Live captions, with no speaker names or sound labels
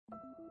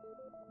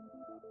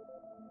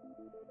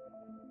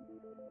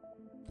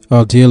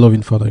Our dear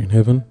loving Father in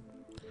heaven,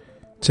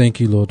 thank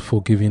you, Lord,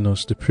 for giving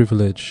us the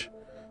privilege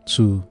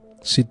to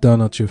sit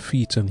down at your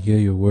feet and hear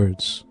your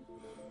words.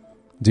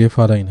 Dear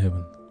Father in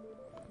heaven,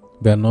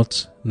 we are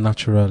not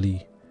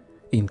naturally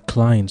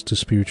inclined to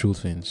spiritual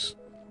things.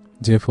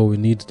 Therefore, we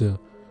need the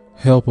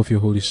help of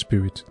your Holy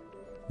Spirit,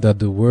 that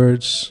the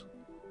words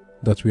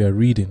that we are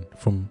reading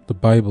from the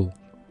Bible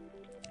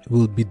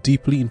will be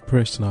deeply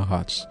impressed in our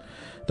hearts,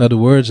 that the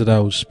words that I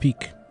will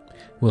speak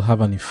will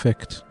have an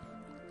effect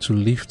to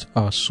lift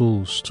our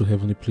souls to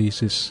heavenly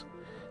places,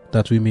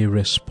 that we may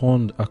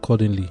respond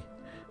accordingly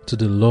to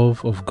the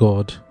love of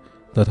God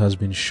that has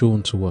been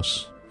shown to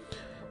us.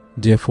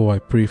 Therefore, I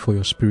pray for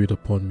your Spirit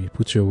upon me.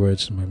 Put your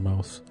words in my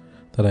mouth,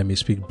 that I may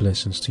speak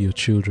blessings to your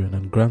children,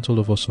 and grant all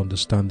of us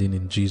understanding.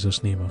 In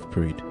Jesus' name I've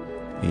prayed.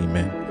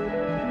 Amen.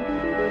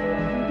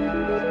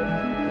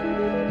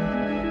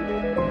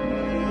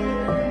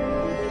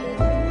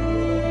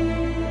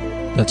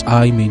 That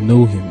I may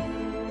know him.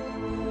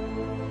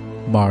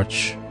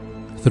 March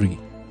 3.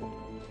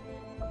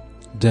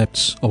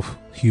 Depths of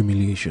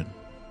humiliation.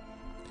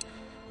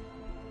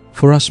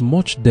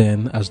 Forasmuch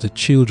then as the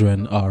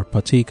children are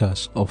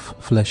partakers of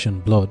flesh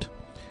and blood,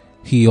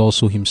 he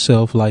also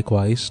himself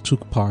likewise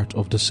took part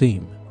of the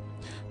same,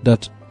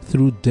 that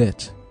through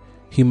death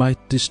he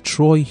might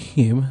destroy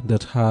him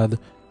that had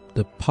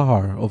the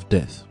power of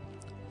death,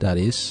 that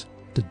is,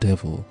 the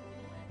devil.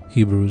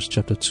 Hebrews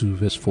chapter 2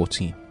 verse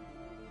 14.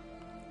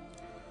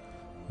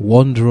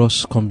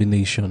 Wondrous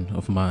combination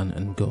of man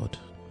and God.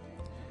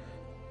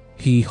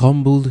 He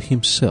humbled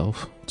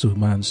himself to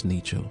man's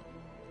nature.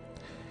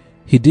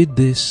 He did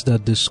this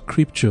that the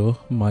scripture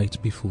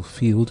might be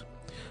fulfilled,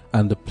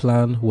 and the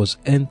plan was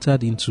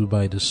entered into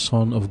by the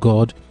Son of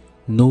God,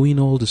 knowing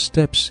all the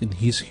steps in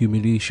his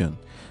humiliation,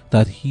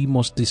 that he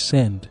must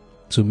descend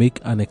to make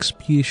an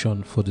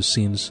expiation for the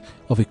sins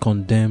of a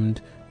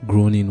condemned,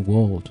 groaning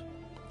world.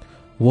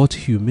 What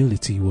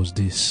humility was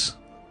this!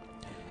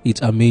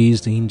 It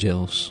amazed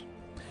angels.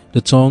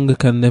 The tongue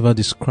can never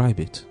describe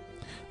it.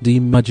 The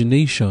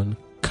imagination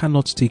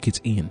cannot take it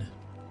in.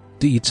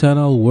 The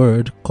eternal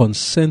Word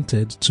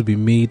consented to be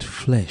made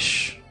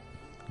flesh.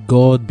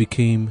 God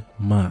became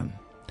man.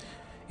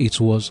 It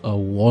was a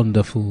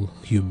wonderful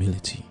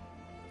humility.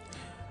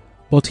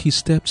 But he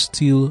stepped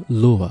still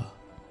lower.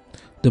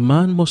 The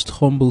man must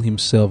humble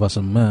himself as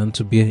a man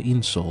to bear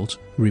insult,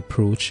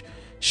 reproach,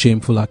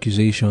 shameful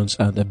accusations,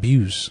 and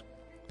abuse.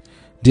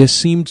 There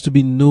seemed to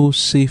be no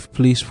safe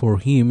place for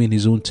him in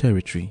his own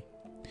territory.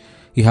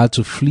 He had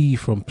to flee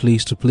from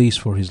place to place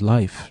for his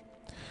life.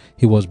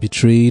 He was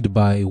betrayed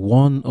by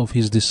one of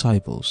his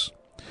disciples.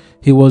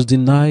 He was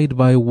denied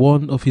by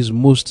one of his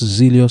most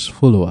zealous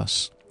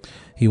followers.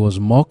 He was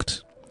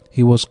mocked.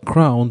 He was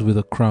crowned with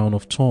a crown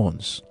of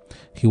thorns.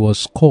 He was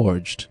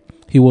scourged.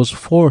 He was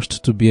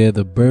forced to bear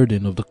the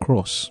burden of the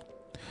cross.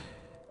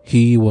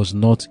 He was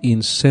not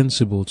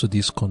insensible to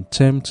this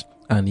contempt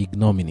and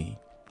ignominy.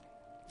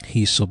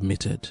 He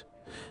submitted.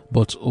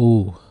 But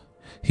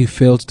he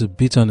felt the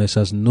bitterness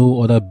as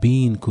no other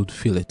being could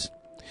feel it.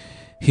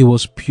 He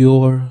was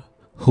pure,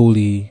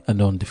 holy,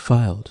 and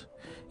undefiled,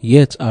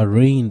 yet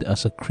arraigned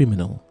as a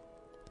criminal.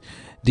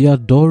 The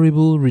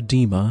adorable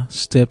Redeemer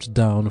stepped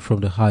down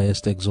from the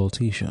highest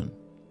exaltation.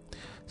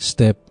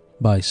 Step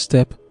by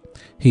step,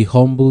 he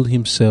humbled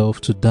himself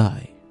to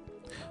die.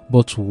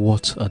 But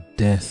what a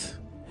death!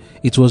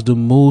 It was the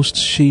most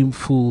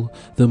shameful,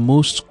 the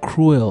most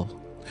cruel,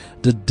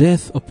 the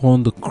death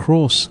upon the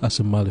cross as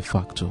a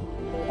malefactor.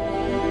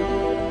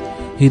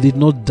 He did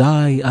not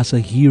die as a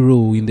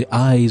hero in the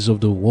eyes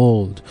of the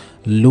world,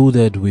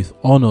 loaded with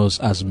honors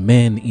as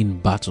men in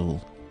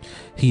battle.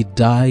 He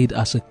died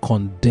as a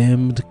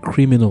condemned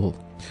criminal,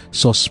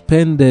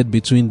 suspended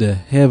between the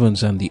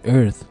heavens and the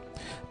earth,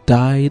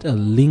 died a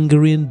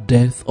lingering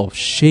death of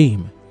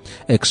shame,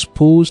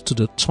 exposed to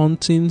the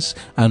tauntings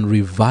and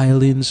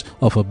revilings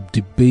of a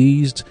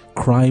debased,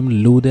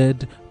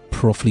 crime-loaded,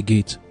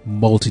 profligate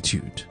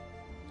multitude.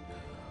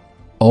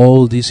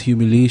 All this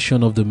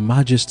humiliation of the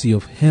Majesty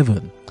of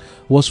heaven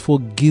was for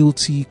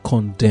guilty,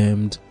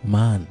 condemned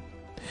man.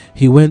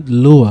 He went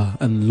lower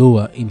and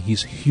lower in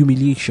his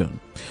humiliation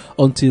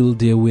until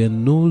there were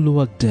no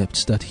lower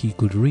depths that he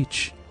could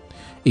reach,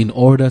 in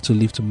order to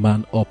lift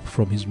man up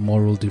from his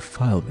moral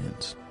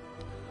defilement.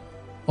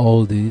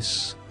 All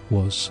this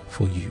was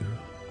for you.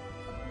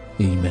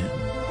 Amen.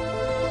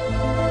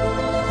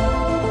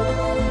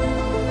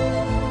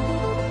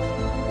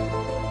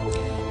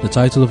 The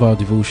title of our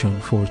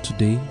devotion for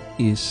today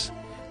is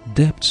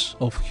Depths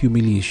of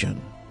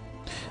Humiliation.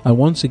 And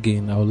once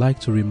again, I would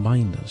like to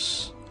remind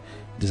us,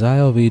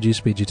 Desire of Ages,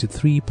 page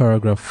 83,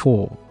 paragraph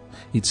 4,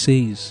 it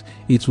says,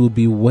 "It will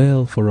be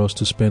well for us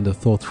to spend a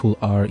thoughtful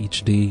hour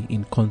each day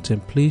in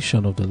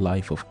contemplation of the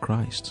life of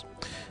Christ.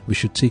 We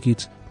should take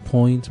it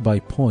point by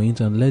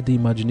point and let the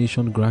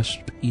imagination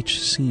grasp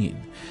each scene,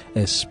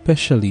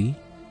 especially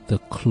the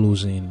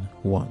closing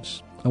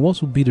ones." And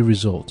what will be the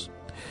result?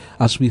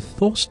 As we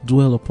thus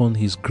dwell upon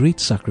his great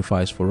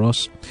sacrifice for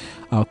us,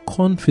 our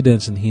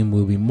confidence in him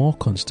will be more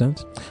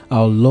constant,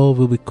 our love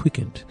will be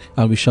quickened,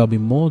 and we shall be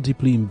more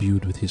deeply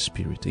imbued with his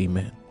Spirit.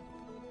 Amen.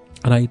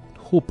 And I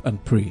hope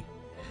and pray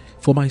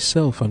for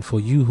myself and for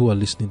you who are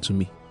listening to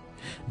me,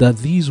 that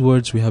these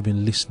words we have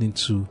been listening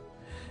to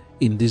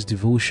in this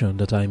devotion,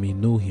 that I may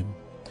know him,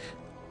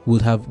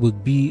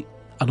 would be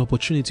an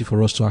opportunity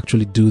for us to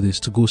actually do this,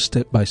 to go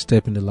step by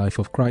step in the life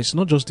of Christ,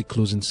 not just the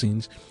closing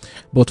scenes,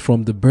 but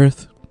from the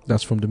birth,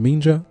 that's from the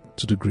manger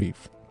to the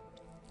grave,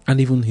 and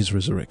even his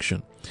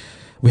resurrection.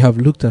 We have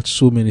looked at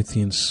so many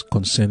things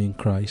concerning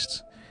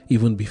Christ,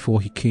 even before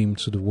he came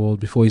to the world,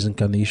 before his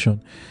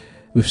incarnation.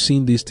 We've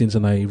seen these things,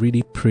 and I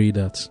really pray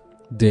that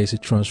there is a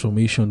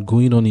transformation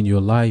going on in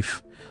your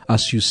life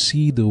as you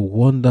see the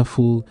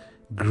wonderful,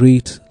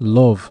 great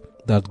love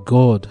that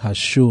God has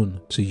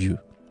shown to you.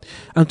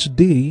 And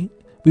today,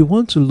 we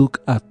want to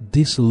look at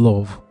this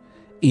love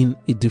in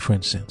a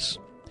different sense.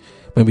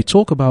 When we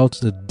talk about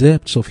the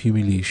depths of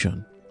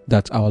humiliation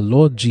that our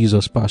Lord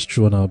Jesus passed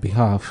through on our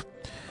behalf,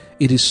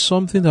 it is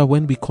something that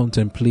when we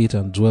contemplate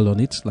and dwell on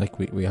it, like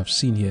we have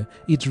seen here,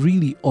 it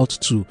really ought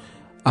to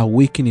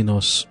awaken in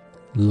us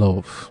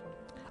love.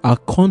 Our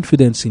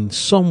confidence in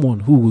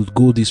someone who will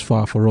go this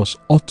far for us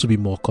ought to be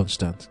more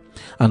constant.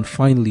 And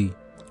finally,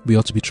 we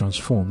ought to be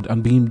transformed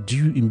and be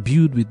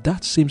imbued with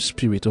that same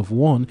spirit of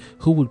one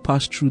who will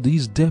pass through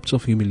these depths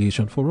of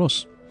humiliation for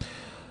us.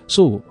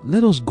 So,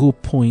 let us go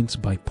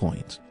point by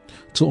point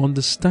to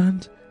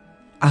understand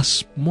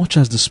as much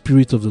as the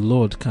Spirit of the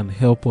Lord can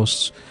help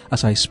us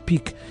as I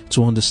speak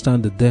to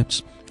understand the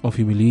depths of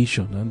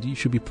humiliation. And you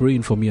should be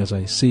praying for me as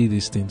I say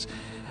these things.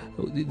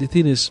 The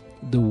thing is,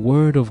 the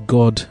Word of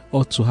God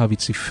ought to have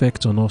its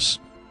effect on us.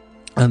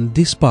 And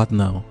this part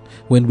now,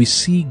 when we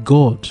see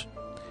God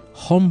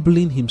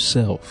humbling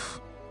himself,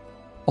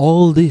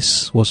 all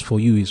this was for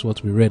you, is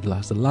what we read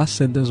last, the last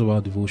sentence of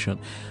our devotion.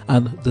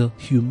 And the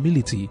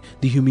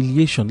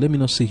humiliation, let me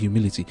not say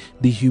humility,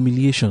 the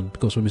humiliation,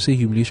 because when we say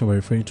humiliation, we're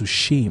referring to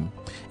shame,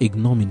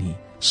 ignominy,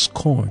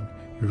 scorn,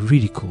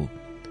 ridicule.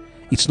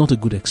 It's not a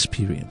good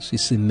experience,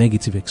 it's a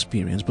negative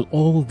experience. But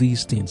all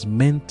these things,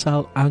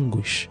 mental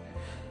anguish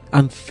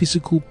and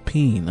physical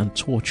pain and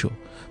torture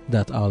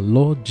that our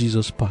Lord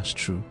Jesus passed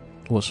through,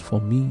 was for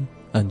me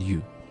and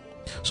you.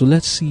 So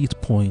let's see it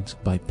point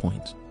by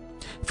point.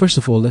 First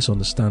of all, let's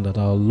understand that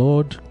our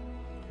Lord,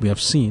 we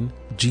have seen,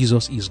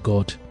 Jesus is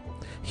God.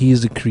 He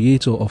is the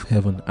creator of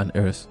heaven and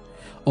earth.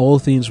 All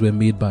things were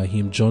made by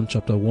him. John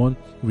chapter 1,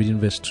 reading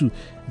verse 2.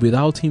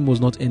 Without him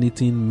was not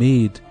anything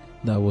made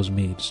that was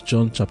made.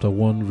 John chapter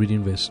 1,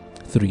 reading verse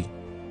 3.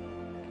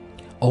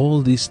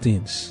 All these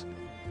things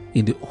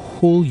in the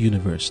whole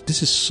universe,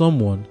 this is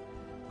someone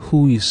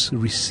who is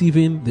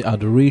receiving the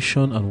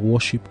adoration and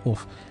worship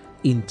of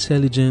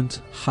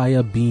intelligent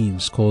higher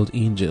beings called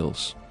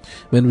angels.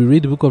 When we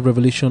read the book of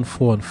Revelation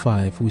 4 and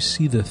 5, we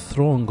see the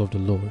throng of the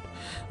Lord.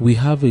 We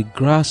have a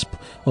grasp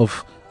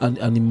of an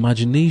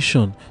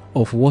imagination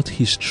of what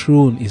his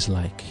throne is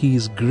like. He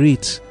is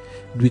great.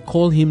 We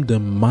call him the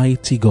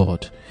mighty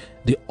God,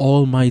 the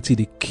Almighty,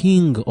 the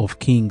King of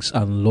kings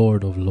and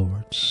Lord of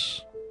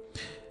lords.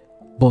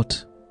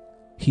 But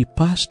he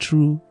passed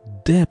through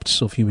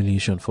depths of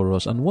humiliation for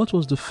us. And what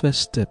was the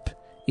first step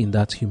in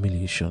that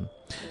humiliation?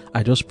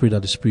 I just pray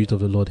that the Spirit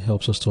of the Lord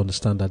helps us to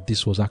understand that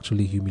this was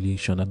actually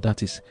humiliation, and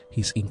that is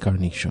his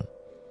incarnation.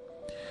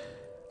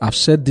 I've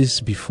said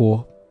this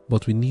before,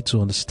 but we need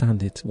to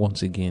understand it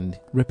once again.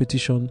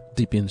 Repetition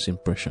deepens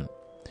impression.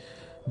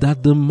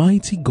 That the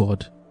mighty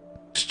God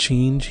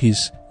exchanged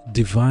his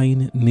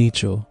divine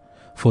nature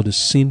for the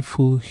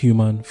sinful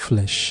human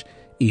flesh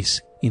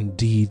is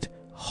indeed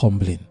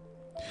humbling.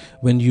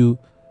 When you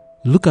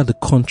look at the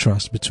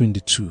contrast between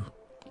the two,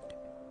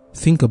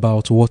 think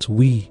about what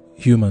we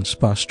humans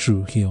pass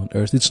through here on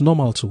earth. It's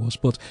normal to us,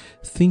 but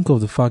think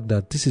of the fact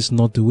that this is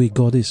not the way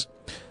God is.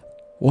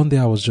 One day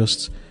I was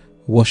just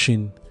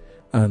washing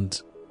and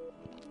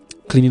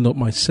cleaning up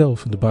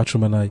myself in the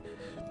bathroom, and I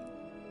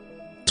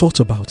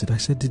thought about it. I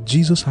said, did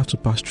Jesus have to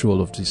pass through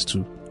all of this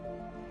too?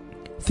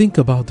 Think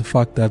about the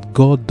fact that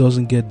God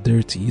doesn't get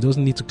dirty. He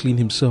doesn't need to clean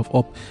himself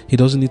up. He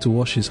doesn't need to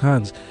wash his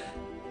hands.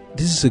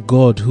 This is a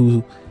God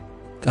who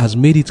has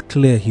made it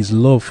clear his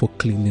love for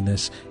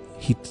cleanliness.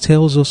 He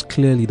tells us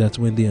clearly that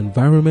when the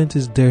environment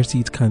is dirty,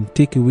 it can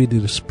take away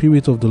the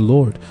Spirit of the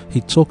Lord.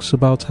 He talks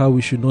about how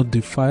we should not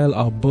defile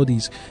our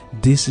bodies.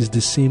 This is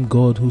the same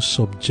God who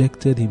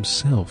subjected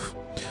himself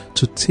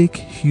to take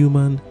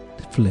human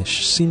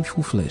flesh,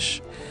 sinful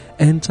flesh,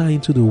 enter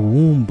into the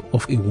womb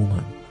of a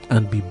woman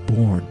and be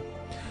born.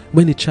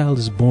 When a child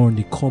is born,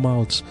 they come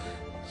out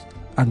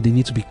and they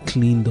need to be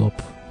cleaned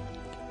up.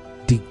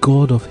 The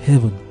God of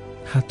heaven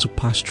had to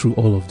pass through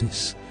all of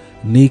this,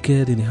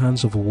 naked in the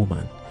hands of a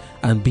woman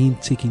and being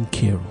taken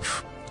care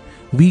of.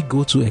 We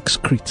go to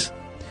excrete,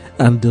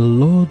 and the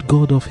Lord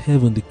God of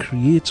heaven, the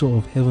creator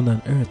of heaven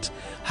and earth,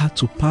 had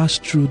to pass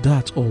through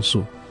that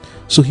also.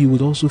 So he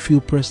would also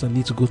feel pressed and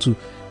need to go to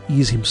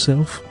ease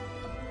himself.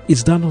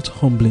 Is that not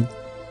humbling?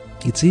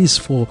 It is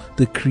for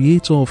the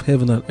creator of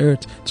heaven and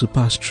earth to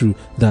pass through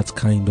that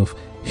kind of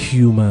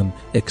human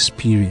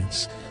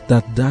experience,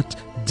 that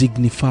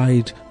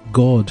dignified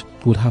God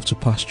would have to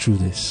pass through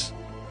this.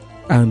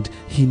 And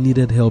he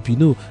needed help.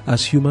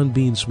 As human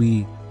beings,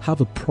 we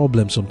have a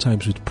problem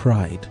sometimes with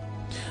pride,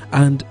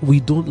 and we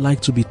don't like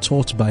to be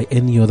taught by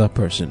any other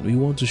person. We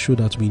want to show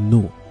that we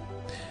know.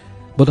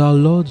 But our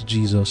Lord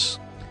Jesus,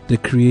 the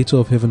creator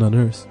of heaven and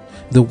earth,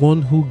 the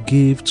one who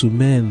gave to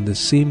men the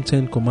same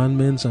 10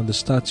 commandments and the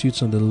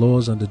statutes and the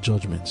laws and the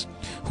judgments,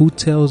 who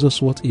tells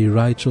us what a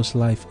righteous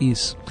life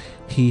is,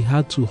 he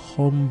had to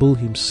humble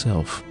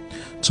himself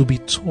to be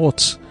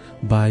taught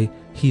by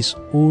his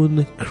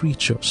own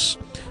creatures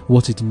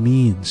what it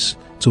means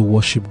to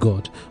worship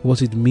God,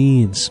 what it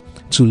means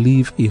to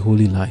live a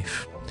holy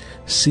life,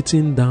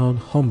 sitting down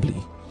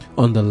humbly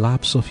on the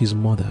laps of his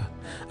mother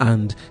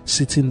and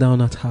sitting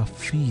down at her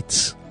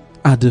feet,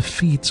 at the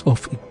feet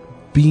of a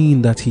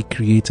being that he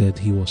created.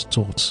 He was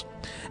taught.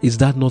 Is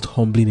that not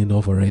humbling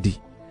enough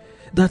already?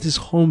 That is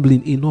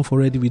humbling enough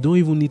already. We don't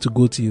even need to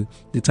go to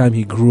the time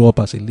he grew up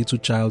as a little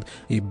child,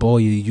 a boy,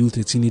 a youth,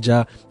 a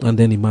teenager, and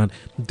then a man.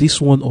 This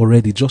one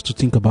already, just to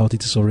think about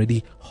it, is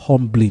already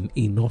humbling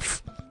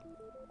enough.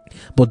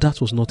 But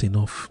that was not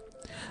enough.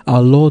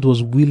 Our Lord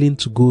was willing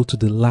to go to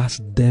the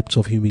last depth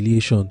of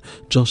humiliation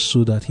just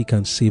so that he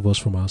can save us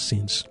from our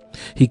sins.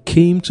 He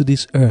came to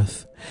this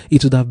earth.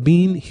 It would have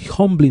been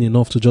humbling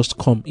enough to just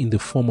come in the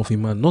form of a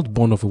man, not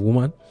born of a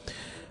woman,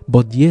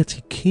 but yet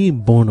he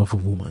came born of a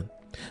woman,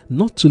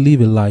 not to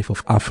live a life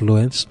of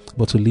affluence,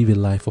 but to live a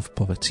life of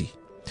poverty.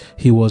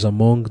 He was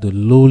among the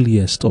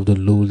lowliest of the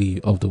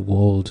lowly of the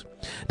world.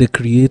 The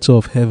creator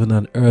of heaven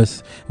and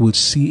earth would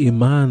see a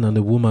man and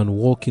a woman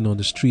walking on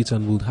the street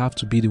and would have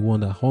to be the one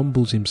that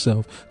humbles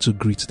himself to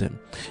greet them.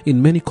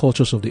 In many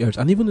cultures of the earth,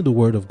 and even in the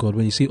word of God,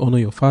 when you say honor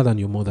your father and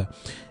your mother,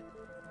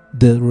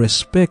 the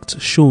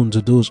respect shown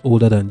to those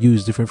older than you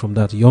is different from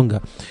that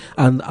younger.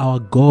 And our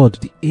God,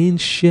 the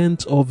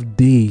Ancient of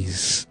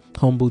Days,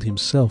 humbled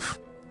himself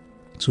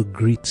to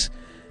greet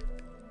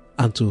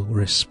and to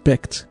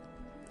respect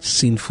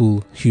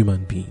sinful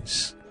human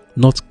beings,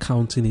 not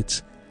counting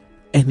it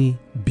any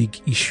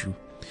big issue.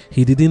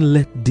 He didn't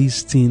let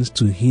these things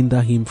to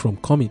hinder him from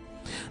coming.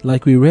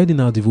 Like we read in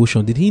our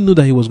devotion, did he know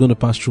that he was going to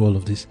pass through all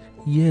of this?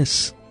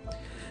 Yes.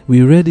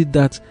 We read it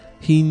that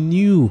he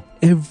knew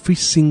every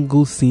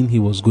single thing he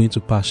was going to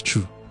pass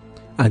through,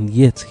 and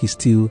yet he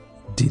still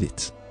did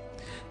it.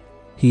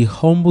 He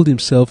humbled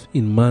himself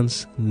in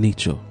man's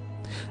nature.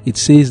 It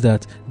says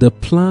that the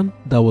plan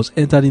that was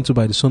entered into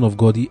by the Son of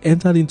God, he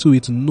entered into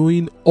it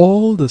knowing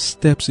all the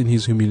steps in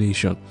his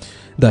humiliation,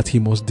 that he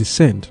must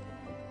descend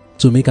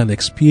to make an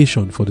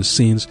expiation for the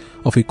sins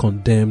of a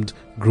condemned,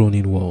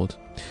 groaning world.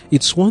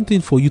 It's one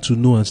thing for you to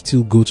know and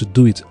still go to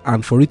do it,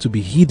 and for it to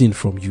be hidden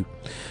from you.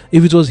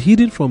 If it was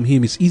hidden from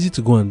him, it's easy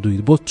to go and do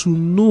it. But to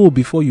know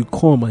before you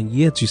come and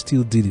yet you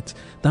still did it,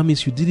 that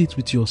means you did it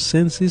with your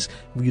senses.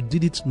 You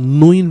did it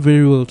knowing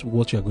very well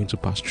what you are going to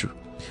pass through.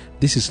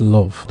 This is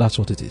love. That's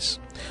what it is.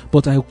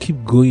 But I'll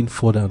keep going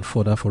further and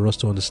further for us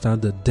to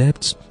understand the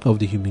depths of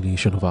the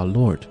humiliation of our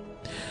Lord.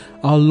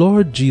 Our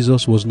Lord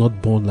Jesus was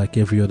not born like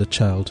every other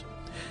child.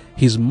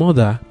 His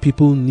mother,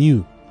 people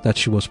knew that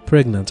she was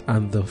pregnant,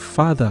 and the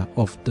father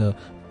of the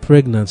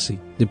pregnancy,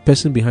 the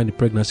person behind the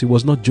pregnancy,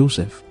 was not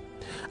Joseph.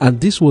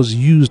 And this was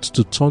used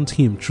to taunt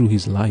him through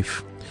his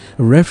life.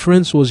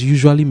 Reference was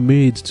usually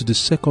made to the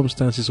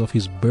circumstances of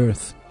his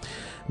birth.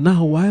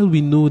 Now, while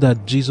we know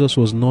that Jesus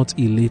was not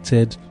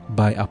elated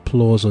by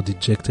applause or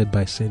dejected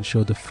by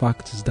censure, the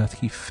fact is that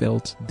he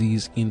felt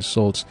these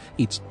insults.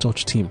 It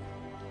touched him.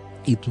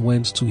 It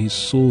went to his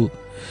soul.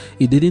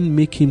 It didn't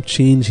make him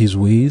change his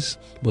ways,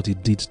 but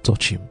it did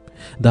touch him.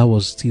 That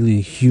was still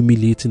a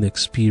humiliating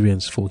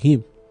experience for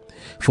him.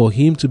 For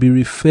him to be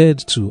referred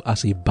to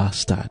as a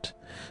bastard,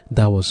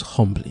 that was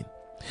humbling.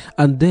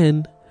 And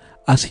then,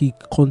 as he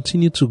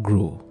continued to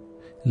grow,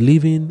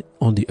 living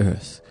on the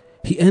earth,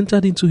 he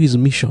entered into his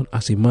mission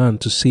as a man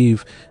to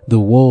save the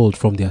world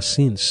from their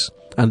sins.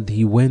 And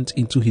he went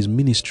into his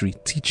ministry,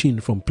 teaching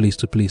from place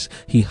to place.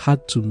 He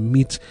had to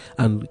meet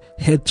and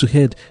head to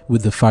head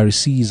with the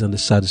Pharisees and the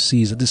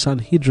Sadducees, the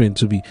Sanhedrin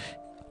to be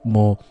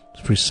more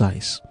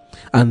precise.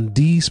 And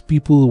these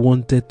people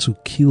wanted to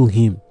kill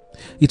him.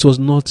 It was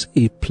not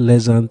a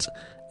pleasant,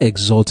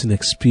 exalting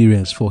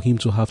experience for him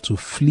to have to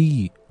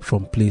flee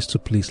from place to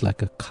place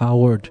like a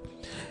coward.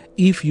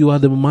 If you are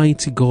the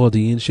mighty God,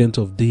 the Ancient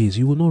of Days,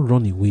 you will not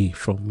run away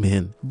from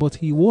men. But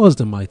he was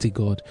the mighty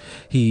God.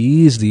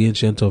 He is the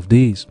Ancient of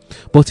Days.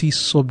 But he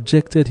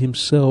subjected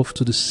himself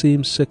to the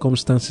same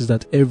circumstances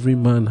that every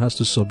man has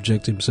to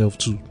subject himself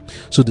to.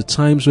 So the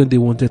times when they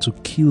wanted to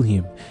kill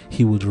him,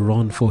 he would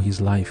run for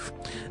his life.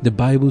 The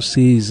Bible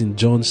says in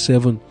John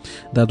 7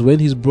 that when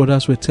his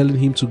brothers were telling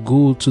him to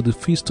go to the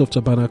Feast of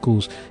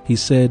Tabernacles, he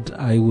said,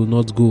 I will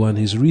not go. And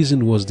his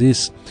reason was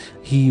this: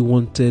 he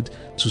wanted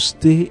to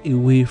stay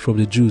away from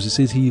the Jews. He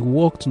says he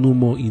walked no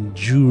more in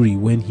Jewry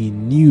when he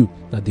knew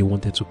that they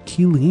wanted to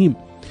kill him.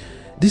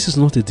 This is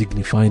not a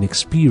dignifying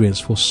experience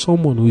for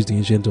someone who is the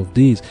Ancient of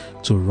Days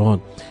to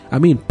run. I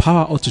mean,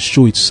 power ought to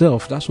show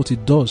itself. That's what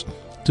it does,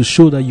 to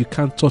show that you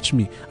can't touch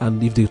me.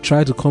 And if they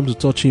try to come to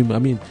touch him, I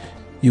mean,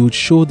 you would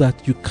show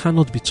that you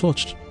cannot be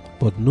touched.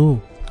 But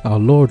no, our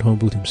Lord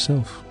humbled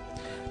himself.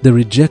 The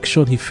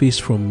rejection he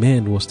faced from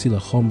men was still a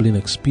humbling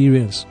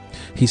experience.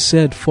 He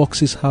said,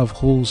 foxes have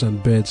holes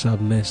and birds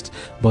have nests,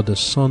 but the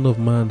Son of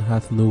Man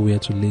hath nowhere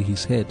to lay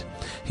his head.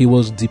 He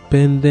was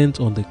dependent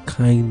on the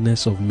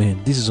kindness of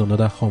men. This is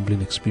another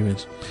humbling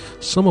experience.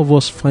 Some of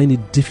us find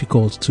it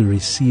difficult to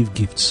receive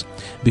gifts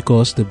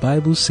because the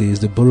Bible says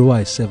the borrower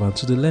is servant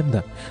to the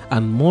lender.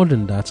 And more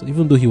than that,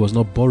 even though he was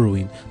not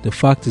borrowing, the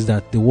fact is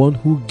that the one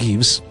who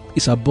gives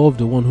is above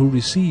the one who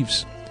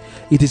receives.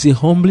 It is a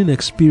humbling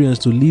experience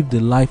to live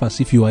the life as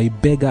if you are a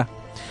beggar.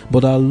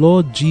 But our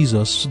Lord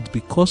Jesus,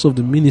 because of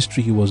the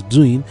ministry he was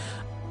doing,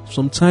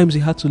 sometimes he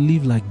had to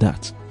live like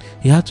that.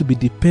 He had to be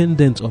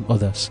dependent on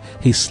others.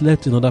 He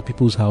slept in other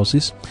people's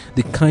houses.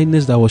 The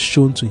kindness that was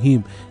shown to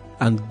him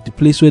and the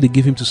place where they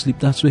give him to sleep,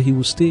 that's where he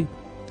would stay.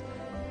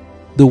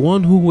 The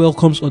one who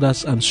welcomes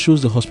others and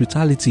shows the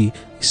hospitality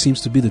seems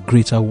to be the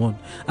greater one.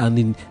 And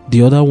in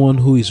the other one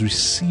who is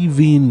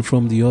receiving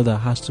from the other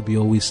has to be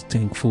always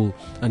thankful.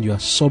 And you are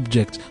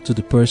subject to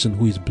the person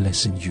who is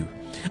blessing you.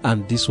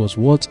 And this was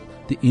what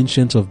the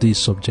Ancient of Days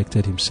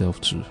subjected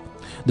himself to.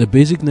 The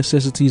basic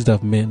necessities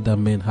that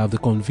men have, the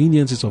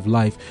conveniences of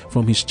life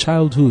from his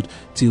childhood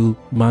till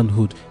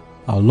manhood,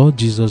 our Lord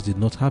Jesus did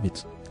not have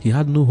it. He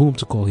had no home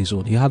to call his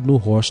own. He had no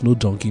horse, no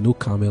donkey, no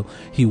camel.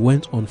 He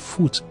went on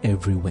foot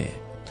everywhere.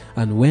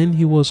 And when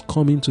he was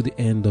coming to the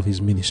end of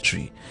his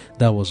ministry,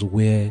 that was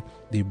where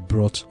they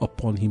brought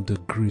upon him the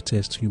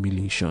greatest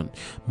humiliation.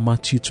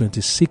 Matthew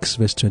 26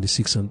 verse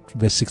 26 and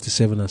verse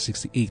 67 and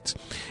 68.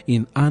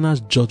 In Anna's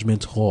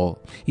judgment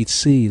hall, it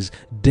says,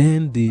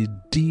 then they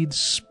did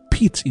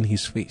spit in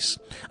his face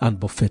and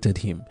buffeted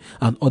him,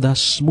 and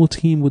others smote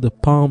him with the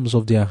palms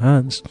of their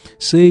hands,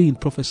 saying,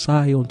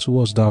 prophesy unto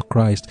us, thou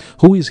Christ,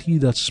 who is he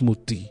that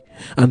smote thee?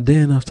 And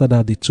then after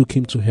that they took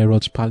him to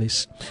Herod's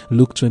palace.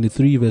 Luke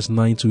 23 verse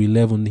 9 to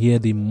 11, here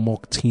they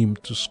mocked him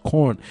to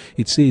scorn.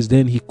 It says,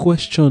 then he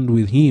questioned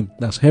with him,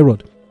 that's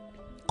Herod,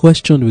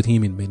 questioned with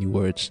him in many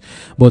words,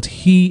 but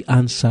he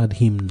answered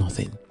him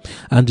nothing.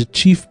 And the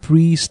chief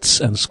priests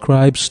and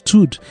scribes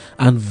stood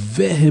and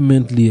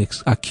vehemently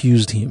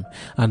accused him.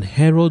 And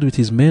Herod with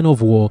his men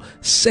of war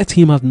set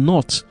him at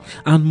naught,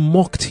 and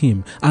mocked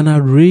him, and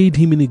arrayed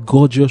him in a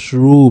gorgeous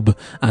robe,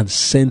 and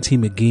sent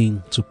him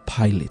again to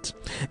Pilate.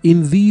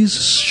 In these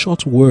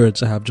short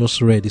words I have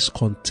just read is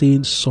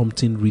contained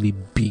something really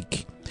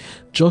big.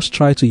 Just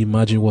try to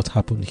imagine what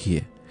happened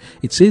here.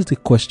 It says they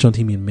questioned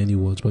him in many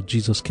words, but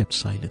Jesus kept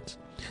silent.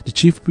 The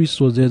chief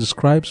priest was there, the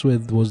scribes were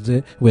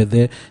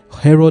there,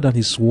 Herod and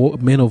his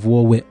men of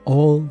war were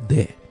all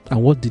there.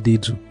 And what did they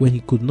do? When he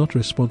could not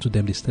respond to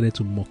them, they started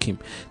to mock him,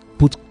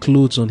 put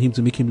clothes on him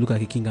to make him look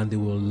like a king, and they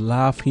will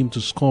laugh him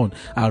to scorn,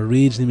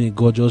 arrayed him in a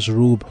gorgeous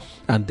robe,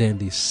 and then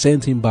they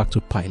sent him back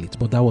to Pilate.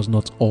 But that was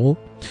not all.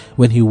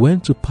 When he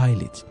went to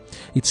Pilate,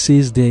 it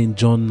says there in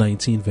John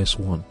 19 verse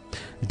 1,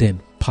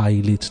 then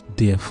Pilate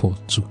therefore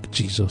took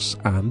Jesus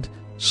and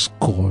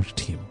scourged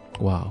him.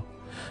 Wow.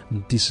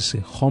 This is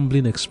a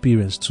humbling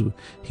experience too.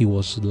 He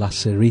was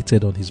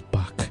lacerated on his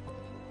back.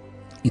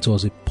 It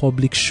was a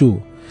public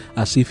show,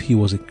 as if he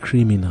was a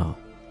criminal.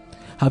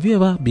 Have you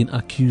ever been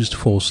accused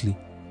falsely?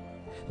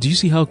 Do you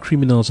see how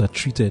criminals are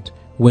treated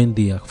when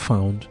they are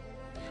found?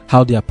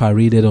 How they are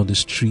paraded on the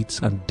streets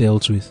and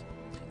dealt with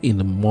in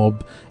the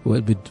mob,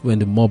 when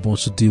the mob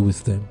wants to deal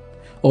with them?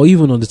 Or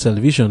even on the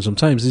television,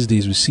 sometimes these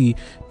days we see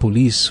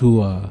police who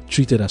are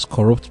treated as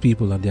corrupt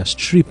people, and they are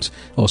stripped,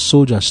 or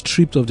soldiers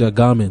stripped of their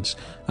garments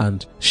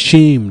and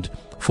shamed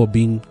for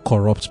being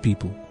corrupt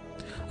people.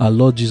 Our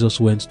Lord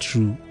Jesus went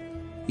through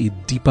a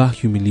deeper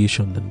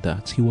humiliation than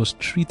that. He was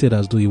treated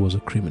as though he was a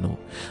criminal.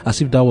 As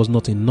if that was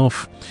not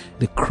enough,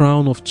 the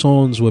crown of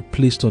thorns were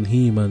placed on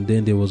him, and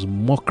then there was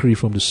mockery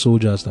from the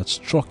soldiers that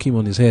struck him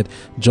on his head.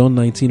 John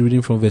 19,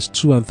 reading from verse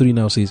 2 and 3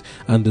 now says,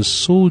 and the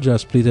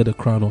soldiers plaited a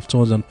crown of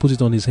thorns and put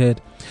it on his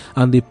head,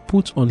 and they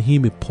put on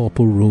him a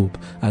purple robe,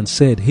 and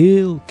said,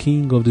 Hail,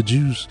 King of the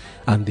Jews!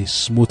 And they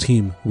smote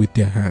him with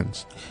their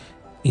hands.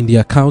 In the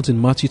account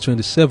in Matthew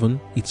 27,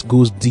 it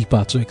goes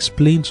deeper to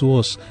explain to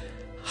us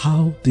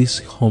how this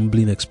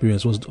humbling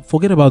experience was.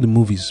 Forget about the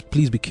movies.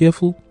 Please be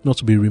careful not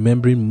to be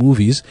remembering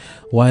movies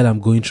while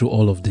I'm going through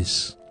all of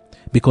this,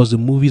 because the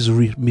movies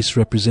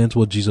misrepresent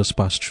what Jesus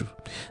passed through.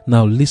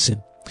 Now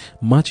listen,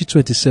 Matthew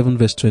 27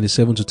 verse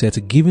 27 to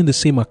 30, giving the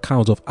same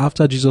account of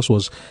after Jesus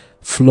was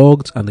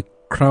flogged and the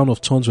crown of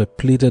thorns were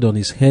plaited on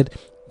his head.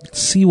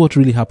 See what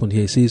really happened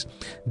here. It says,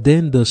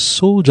 then the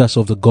soldiers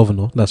of the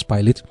governor, that's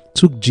Pilate,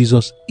 took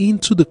Jesus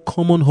into the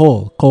common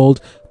hall called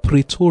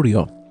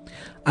Praetorium,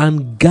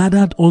 and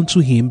gathered unto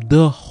him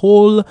the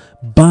whole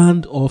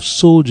band of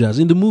soldiers.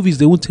 In the movies,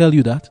 they won't tell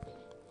you that.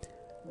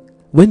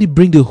 When they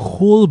bring the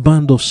whole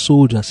band of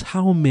soldiers,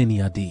 how many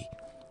are they?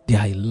 There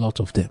are a lot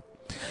of them.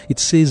 It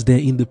says there,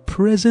 in the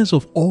presence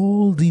of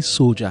all these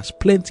soldiers,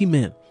 plenty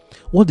men,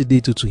 What did they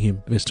do to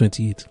him? Verse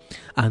 28.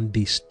 And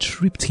they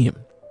stripped him.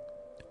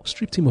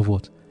 Stripped him of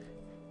what?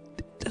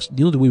 That's,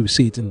 you know the way we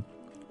say it in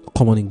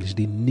common English.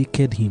 They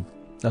naked him.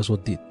 That's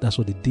what they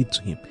did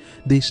to him.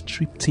 They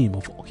stripped him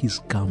of his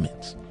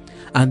garments.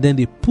 And then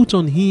they put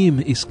on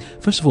him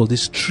first of all, the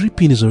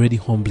stripping is already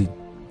humbling,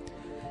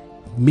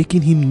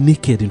 making him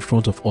naked in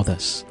front of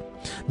others.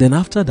 Then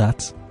after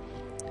that,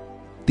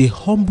 they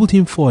humbled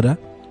him further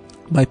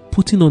by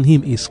putting on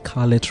him a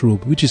scarlet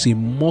robe, which is a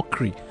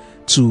mockery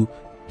to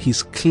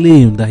his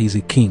claim that he's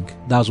a king.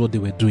 That's what they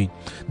were doing.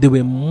 They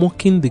were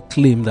mocking the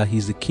claim that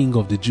he's the king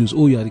of the Jews.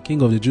 Oh, you are the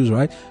king of the Jews,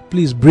 right?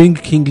 Please bring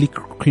kingly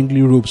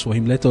robes for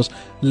him. Let us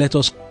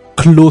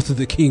clothe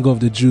the king of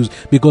the Jews,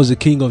 because the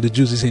king of the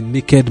Jews is a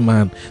naked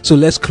man. So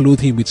let's clothe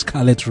him with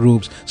scarlet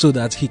robes so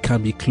that he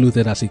can be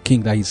clothed as a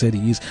king that he said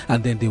he is.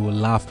 And then they will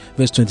laugh.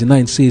 Verse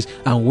 29 says,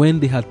 and when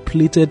they had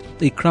plaited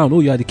a crown, oh,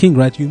 you are the king,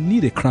 right? You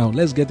need a crown.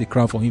 Let's get a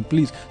crown for him.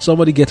 Please,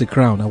 somebody get a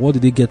crown. And what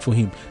did they get for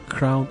him?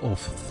 Crown of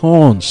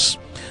thorns.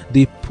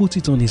 They put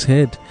it on his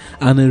head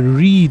and a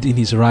reed in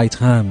his right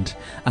hand,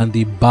 and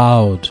they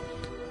bowed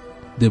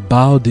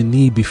the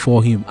knee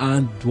before him.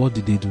 And what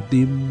did they do?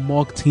 They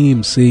mocked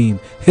him, saying,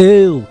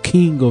 Hail,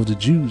 King of the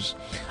Jews!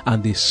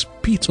 And they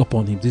spit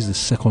upon him. This is the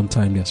second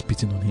time they are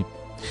spitting on him.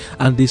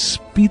 And they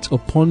spit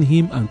upon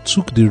him and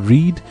took the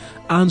reed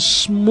and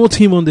smote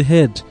him on the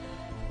head.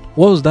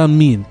 What does that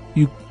mean?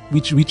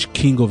 Which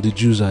king of the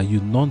Jews are you?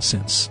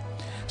 Nonsense.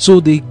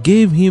 So they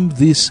gave him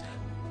this.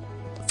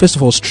 First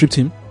of all, stripped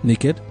him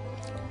naked.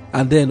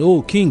 And then,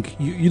 oh, king,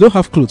 you don't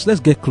have clothes. Let's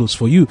get clothes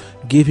for you.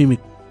 Gave him a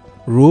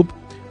robe.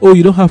 Oh,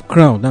 you don't have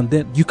crown. And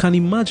then you can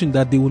imagine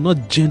that they will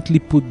not gently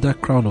put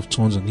that crown of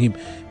thorns on him,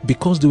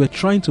 because they were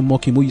trying to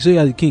mock him. Oh, you say you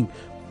are the king.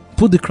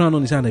 Put the crown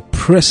on his hand and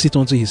press it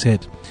onto his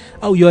head.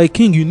 Oh, you are a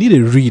king. You need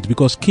a reed,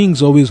 because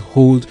kings always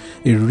hold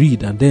a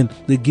reed. And then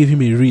they give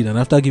him a reed. And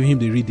after giving him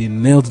the reed, they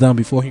knelt down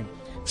before him,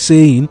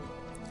 saying,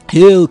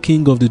 Hail,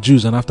 King of the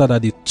Jews! And after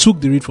that, they took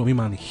the reed from him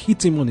and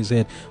hit him on his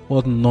head.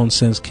 What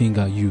nonsense king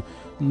are you?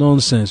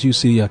 Nonsense. You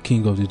say you are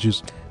King of the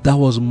Jews. That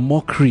was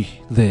mockery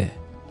there.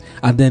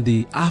 And then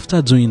they,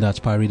 after doing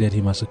that, paraded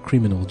him as a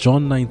criminal.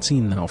 John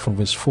 19 now, from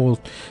verse 4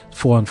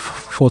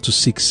 to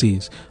 6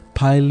 says,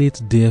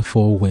 Pilate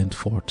therefore went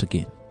forth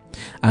again,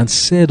 and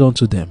said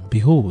unto them,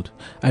 Behold,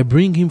 I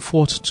bring him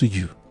forth to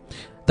you,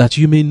 that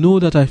you may know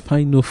that I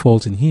find no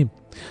fault in him.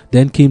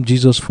 Then came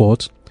Jesus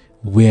forth,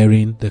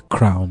 wearing the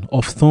crown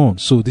of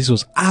thorns. So this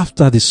was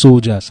after the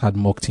soldiers had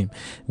mocked him,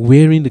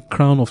 wearing the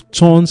crown of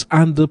thorns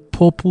and the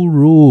purple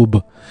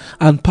robe.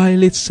 And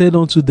Pilate said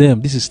unto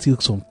them, this is still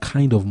some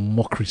kind of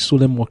mockery,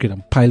 solemn mockery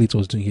that Pilate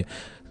was doing here.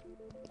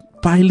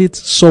 Pilate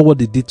saw what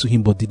they did to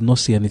him, but did not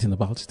say anything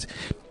about it.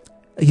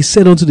 He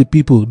said unto the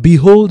people,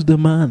 Behold the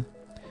man.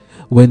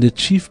 When the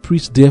chief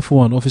priests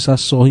therefore and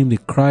officers saw him, they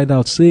cried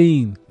out,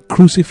 saying,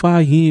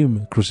 Crucify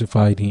him,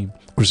 crucify him,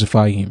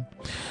 crucify him.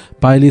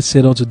 Pilate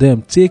said unto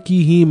them, Take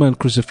ye him and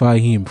crucify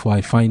him, for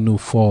I find no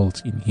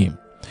fault in him.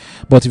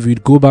 But if we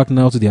go back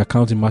now to the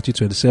account in Matthew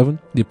 27,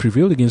 they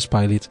prevailed against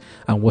Pilate,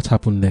 and what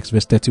happened next?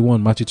 Verse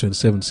 31, Matthew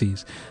 27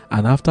 says,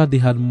 And after they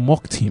had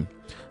mocked him,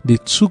 they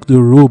took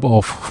the robe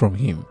off from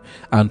him,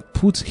 and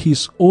put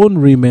his own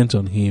raiment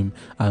on him,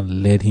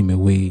 and led him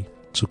away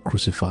to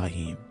crucify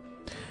him.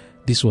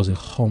 This was a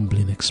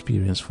humbling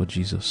experience for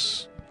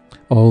Jesus.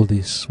 All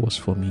this was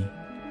for me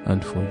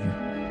and for you.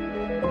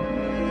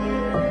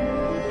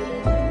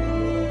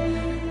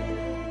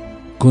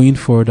 Going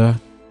further,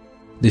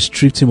 they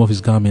stripped him of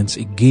his garments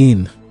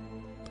again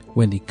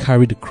when they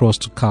carried the cross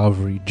to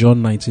Calvary.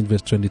 John 19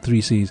 verse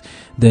 23 says,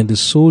 Then the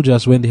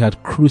soldiers, when they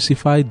had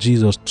crucified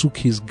Jesus, took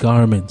his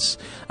garments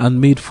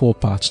and made 4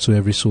 parts, to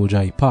every soldier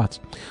a part,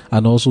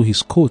 and also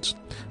his coat.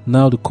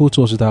 Now the coat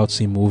was without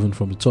seam, woven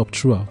from the top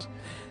throughout.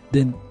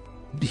 Then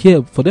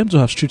here, for them to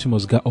have stripped him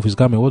of his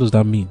garment, what does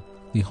that mean?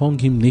 They hung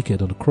him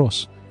naked on the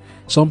cross.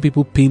 Some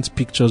people paint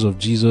pictures of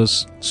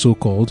Jesus,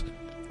 so-called,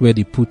 where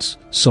they put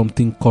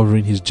something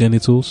covering his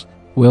genitals.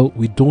 Well,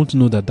 we don't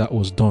know that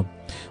was done.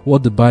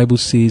 What the Bible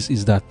says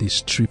is that they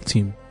stripped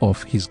him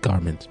of his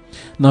garment.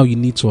 Now you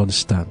need to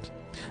understand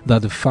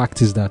that the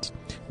fact is that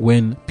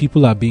when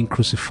people are being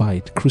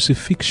crucified,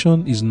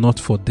 crucifixion is not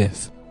for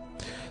death.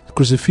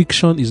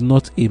 Crucifixion is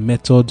not a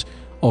method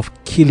of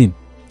killing.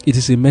 It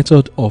is a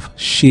method of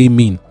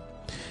shaming.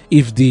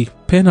 If the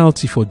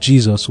penalty for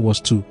Jesus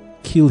was to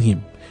kill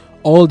him,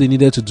 all they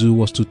needed to do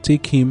was to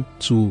take him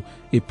to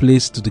a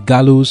place, to the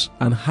gallows,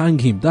 and hang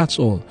him. That's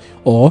all.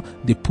 Or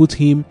they put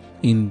him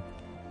in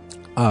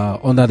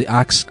under the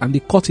axe and they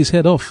cut his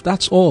head off.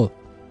 That's all.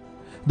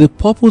 The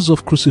purpose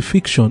of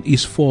crucifixion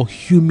is for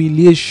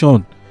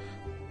humiliation,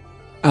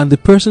 and the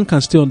person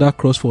can stay on that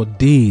cross for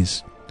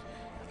days.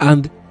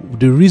 And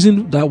the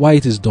reason that why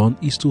it is done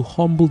is to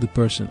humble the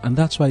person, and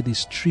that's why they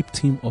stripped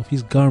him of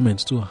his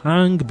garments, to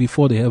hang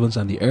before the heavens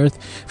and the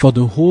earth for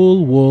the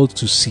whole world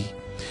to see.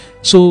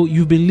 So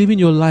you've been living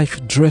your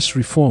life dress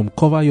reform,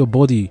 cover your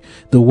body.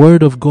 The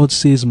word of God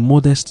says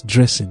modest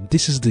dressing.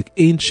 This is the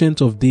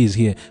Ancient of Days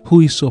here,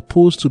 who is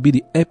supposed to be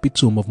the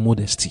epitome of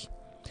modesty.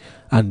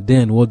 And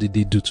then what did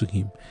they do to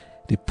him?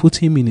 They put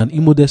him in an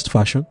immodest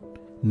fashion,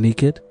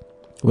 naked,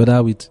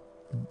 whether with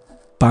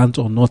pant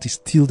or not, it's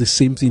still the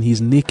same thing.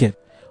 He's naked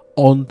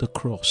on the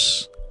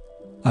cross,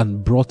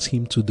 and brought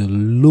him to the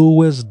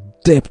lowest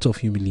depth of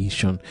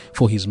humiliation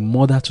for his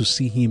mother to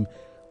see him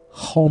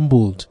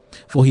humbled,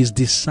 for his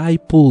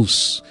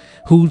disciples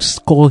who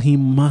call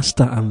him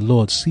Master and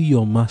Lord, see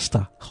your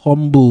Master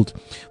humbled,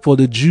 for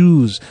the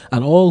Jews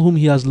and all whom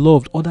he has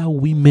loved, other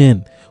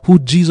women who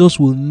Jesus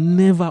will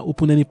never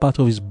open any part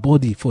of his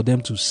body for them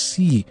to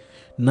see.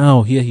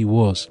 Now here he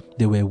was.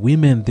 There were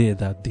women there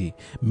that day.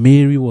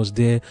 Mary was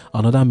there,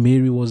 another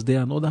Mary was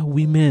there, and other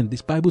women.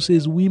 This Bible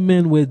says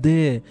women were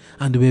there,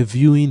 and they were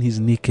viewing his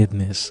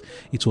nakedness.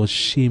 It was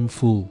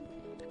shameful.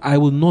 I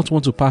would not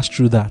want to pass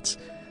through that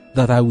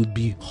I would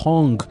be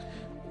hung.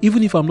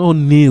 Even if I'm not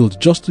nailed,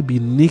 just to be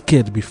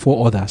naked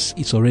before others,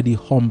 it's already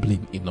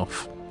humbling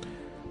enough.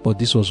 But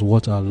this was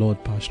what our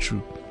Lord passed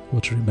through.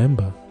 But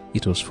remember,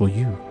 it was for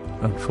you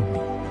and for me.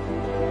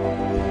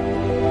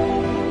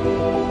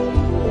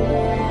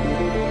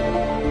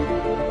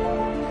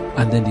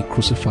 And then they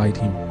crucified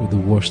him with the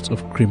worst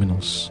of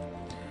criminals.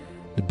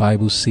 The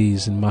Bible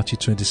says in Matthew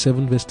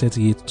 27 verse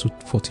 38 to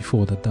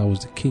 44 that was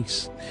the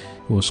case.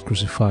 He was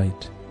crucified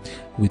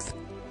with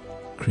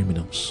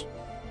criminals.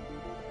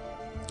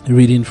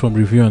 Reading from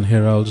Review and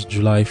Herald,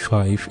 July 5,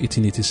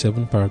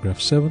 1887, paragraph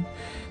 7.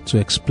 To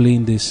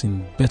explain this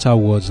in better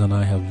words than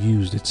I have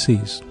used, it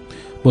says,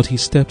 "But he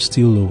stepped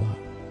still lower.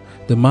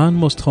 The man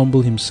must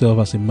humble himself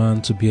as a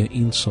man to bear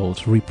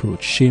insult,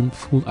 reproach,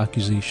 shameful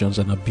accusations,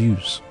 and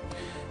abuse.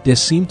 There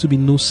seemed to be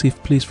no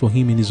safe place for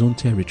him in his own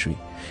territory.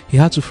 He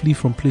had to flee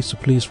from place to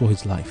place for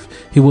his life.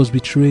 He was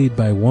betrayed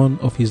by one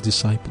of his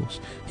disciples.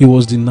 He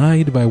was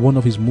denied by one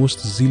of his most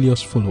zealous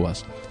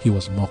followers. He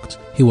was mocked.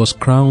 He was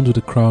crowned with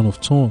a crown of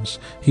thorns.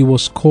 He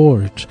was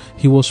scourged.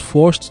 He was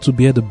forced to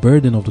bear the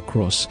burden of the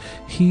cross.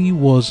 He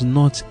was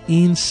not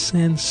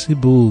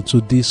insensible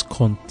to this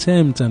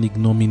contempt and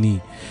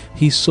ignominy.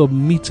 He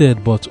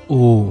submitted, but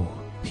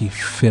he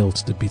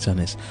felt the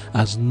bitterness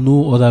as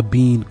no other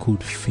being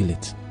could feel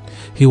it.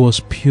 He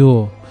was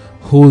pure,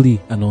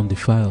 holy, and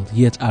undefiled,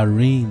 yet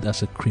arraigned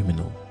as a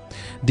criminal.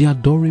 The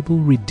adorable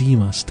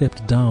Redeemer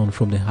stepped down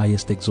from the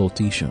highest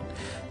exaltation.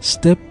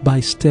 Step by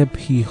step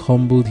he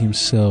humbled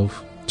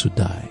himself to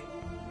die.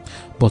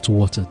 But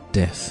what a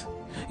death!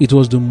 It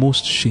was the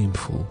most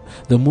shameful,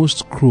 the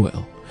most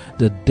cruel,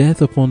 the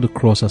death upon the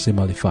cross as a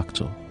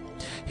malefactor.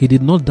 He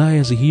did not die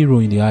as a hero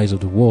in the eyes of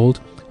the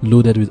world,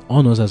 loaded with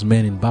honors as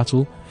men in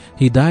battle.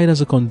 He died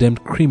as a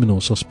condemned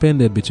criminal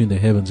suspended between the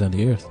heavens and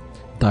the earth.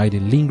 Died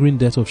a lingering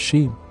death of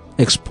shame,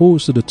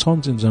 exposed to the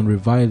tauntings and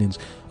revilings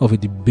of a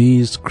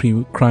debased,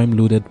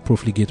 crime-loaded,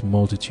 profligate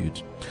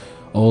multitude.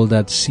 All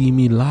that see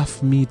me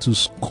laugh me to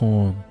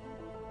scorn.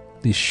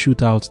 They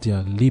shoot out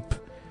their lip,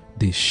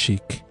 they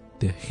shake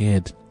their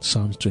head.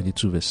 Psalms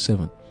 22 verse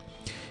 7.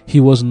 He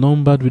was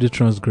numbered with the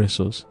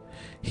transgressors.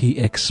 He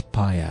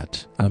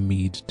expired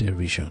amid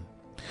derision.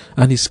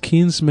 And his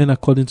kinsmen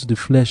according to the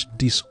flesh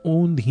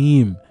disowned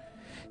him.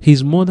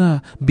 His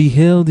mother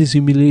beheld his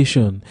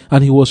humiliation,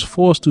 and he was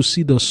forced to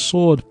see the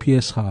sword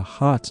pierce her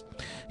heart.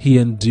 He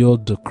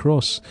endured the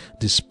cross,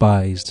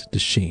 despised the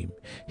shame.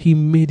 He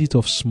made it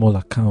of small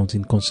account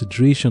in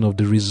consideration of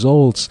the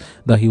results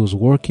that he was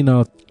working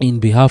out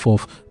in behalf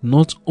of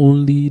not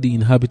only the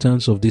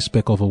inhabitants of this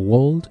speck of a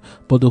world,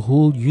 but the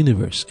whole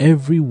universe,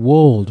 every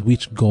world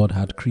which God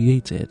had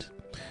created.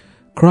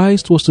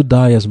 Christ was to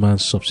die as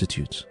man's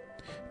substitute.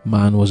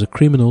 Man was a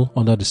criminal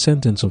under the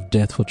sentence of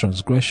death for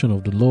transgression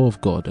of the law of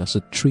God as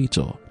a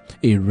traitor,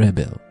 a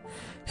rebel.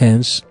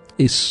 Hence,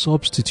 a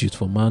substitute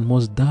for man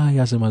must die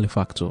as a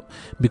malefactor,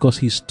 because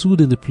he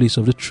stood in the place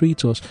of the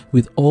traitors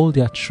with all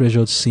their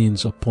treasured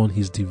sins upon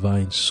his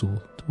divine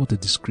soul. What a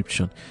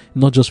description.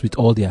 Not just with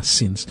all their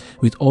sins,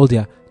 with all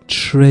their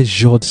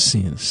treasured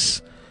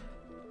sins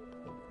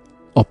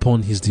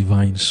upon his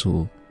divine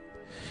soul.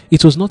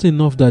 It was not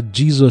enough that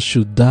Jesus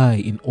should die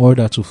in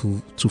order to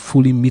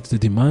fully meet the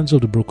demands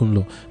of the broken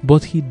law,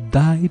 but he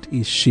died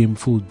a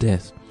shameful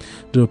death.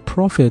 The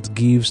prophet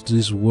gives to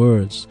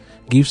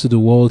the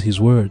world his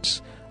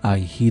words, "I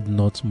hid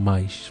not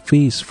my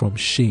face from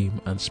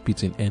shame and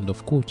spitting." End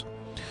of quote.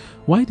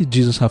 Why did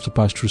Jesus have to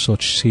pass through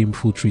such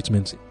shameful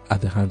treatment at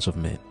the hands of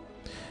men?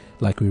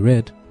 Like we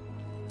read,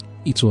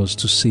 it was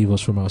to save us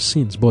from our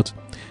sins. But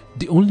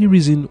the only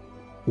reason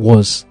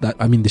was that,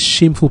 the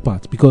shameful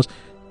part, because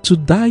to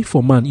die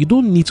for man, you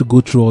don't need to go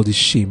through all this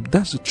shame.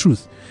 That's the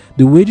truth.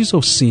 The wages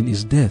of sin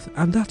is death,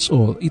 and that's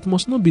all. It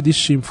must not be this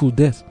shameful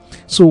death.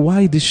 So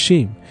why this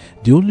shame?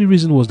 The only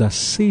reason was that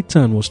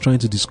Satan was trying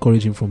to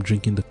discourage him from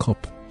drinking the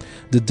cup.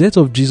 The death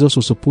of Jesus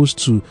was supposed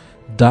to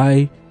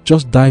die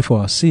for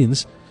our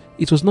sins.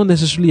 It was not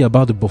necessarily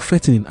about the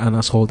buffeting in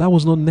Anna's hall. That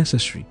was not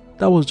necessary.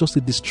 That was just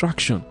a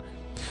distraction.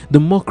 The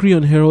mockery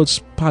on Herod's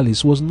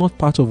palace was not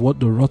part of what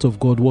the wrath of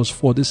God was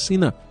for the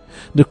sinner.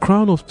 The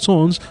crown of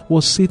thorns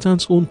was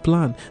Satan's own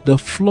plan. The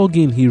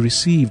flogging he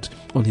received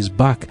on his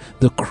back,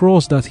 the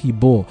cross that he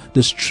bore,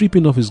 the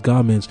stripping of his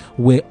garments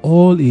were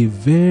all a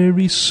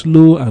very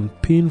slow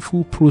and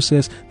painful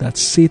process that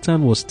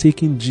Satan was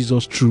taking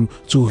Jesus through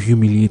to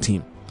humiliate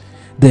him.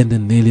 Then the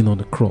nailing on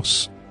the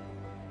cross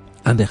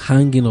and the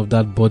hanging of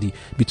that body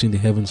between the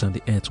heavens and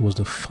the earth was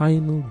the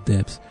final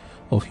depth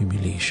of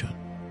humiliation.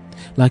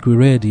 Like we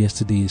read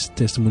yesterday's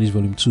Testimonies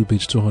Volume 2,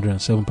 page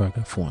 207,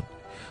 paragraph 1.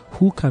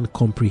 Who can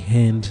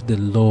comprehend the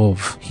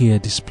love here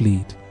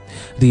displayed?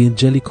 The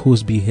angelic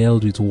host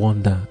beheld with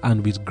wonder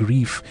and with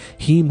grief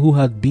him who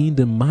had been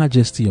the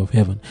Majesty of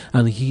heaven,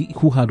 and he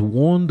who had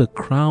won the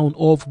crown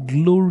of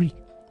glory.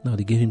 Now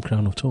they gave him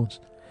crown of thorns.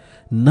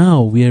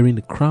 Now wearing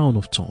the crown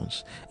of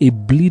thorns, a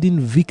bleeding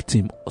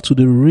victim to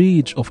the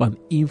rage of an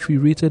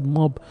infuriated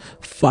mob,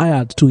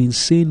 fired to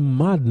insane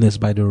madness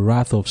by the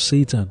wrath of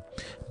Satan.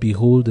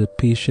 Behold the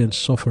patient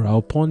sufferer.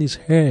 Upon his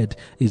head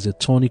is a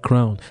thorny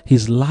crown.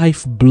 His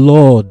life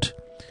blood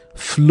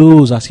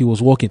flows as he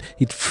was walking.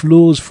 It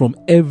flows from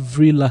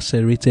every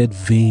lacerated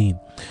vein.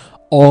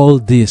 All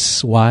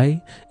this,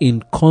 why?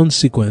 In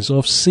consequence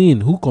of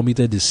sin. Who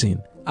committed the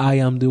sin? I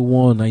am the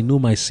one. I know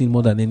my sin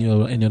more than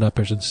any other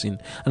person's sin.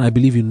 And I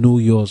believe you know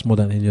yours more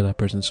than any other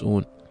person's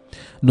own.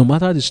 No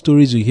matter the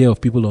stories you hear of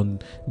people on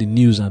the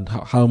news and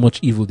how much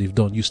evil they've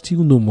done, you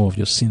still know more of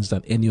your sins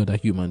than any other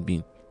human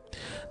being.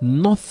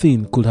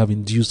 Nothing could have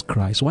induced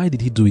Christ. Why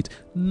did he do it?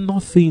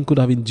 Nothing could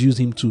have induced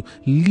him to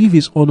leave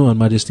his honor and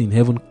majesty in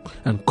heaven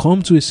and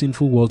come to a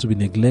sinful world to be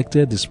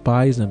neglected,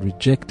 despised, and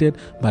rejected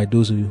by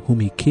those whom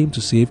he came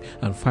to save,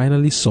 and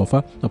finally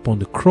suffer upon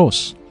the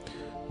cross.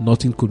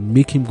 Nothing could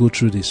make him go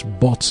through this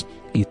but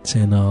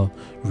eternal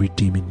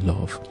redeeming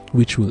love,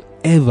 which will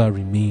ever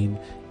remain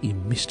a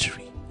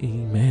mystery.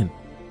 Amen.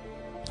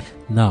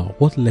 Now,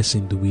 what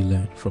lesson do we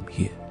learn from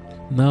here?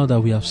 Now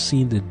that we have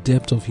seen the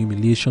depth of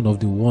humiliation of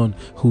the one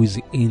who is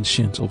the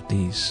Ancient of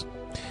Days,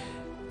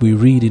 we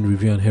read in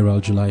Review and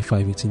Herald, July 5,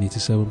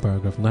 1887,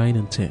 paragraph 9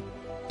 and 10.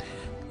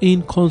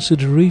 In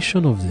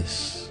consideration of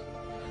this,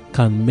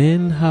 can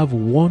men have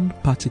one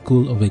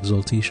particle of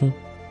exaltation?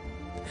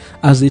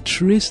 As they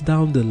trace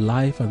down the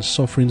life and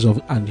sufferings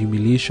and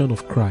humiliation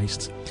of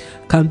Christ,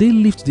 can they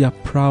lift their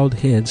proud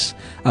heads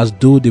as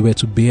though they were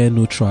to bear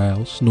no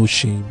trials, no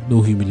shame,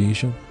 no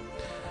humiliation?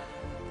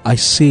 I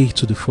say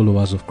to the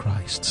followers of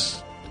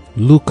Christ,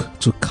 look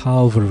to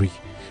Calvary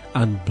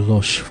and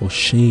blush for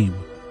shame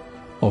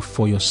or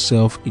for your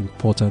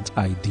self-important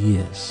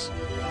ideas.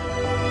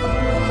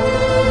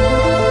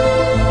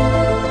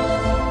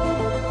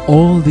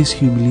 All this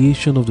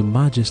humiliation of the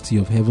Majesty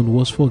of heaven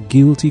was for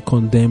guilty,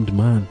 condemned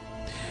man.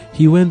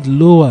 He went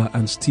lower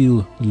and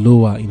still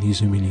lower in his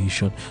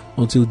humiliation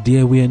until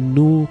there were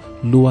no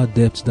lower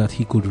depths that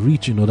he could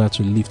reach in order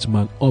to lift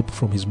man up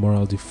from his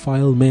moral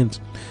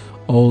defilement.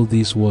 All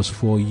this was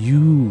for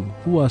you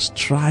who are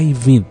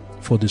striving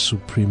for the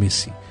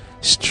supremacy,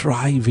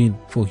 striving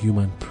for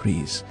human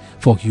praise,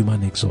 for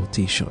human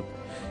exaltation.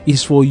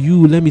 It's for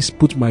you, let me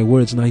put my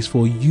words now, it's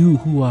for you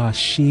who are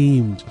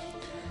ashamed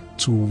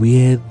to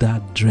wear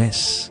that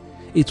dress.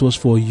 It was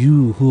for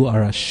you who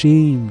are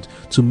ashamed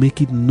to make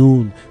it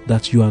known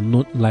that you are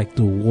not like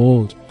the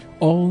world.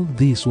 All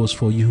this was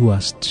for you who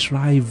are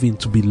striving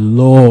to be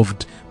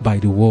loved by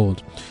the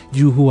world.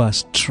 You who are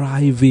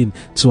striving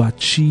to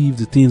achieve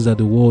the things that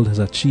the world has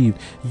achieved.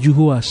 You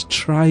who are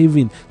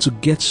striving to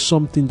get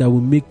something that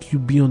will make you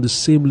be on the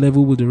same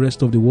level with the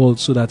rest of the world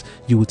so that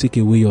you will take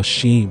away your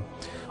shame.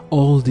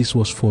 All this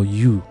was for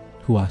you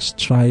who are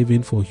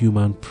striving for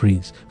human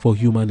praise, for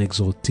human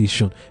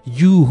exaltation.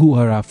 You who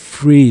are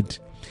afraid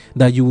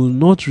that you will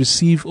not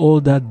receive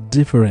all that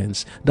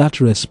deference,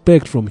 that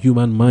respect from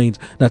human minds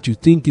that you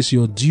think is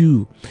your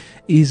due.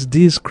 Is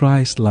this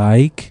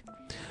Christ-like?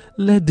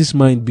 Let this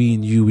mind be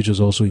in you which was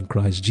also in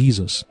Christ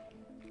Jesus.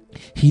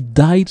 He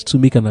died to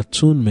make an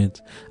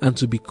atonement and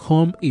to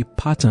become a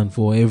pattern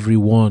for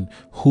everyone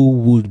who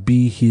would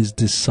be his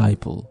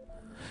disciple.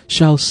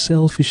 Shall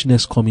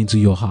selfishness come into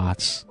your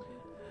hearts?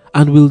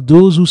 And will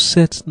those who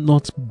set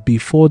not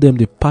before them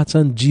the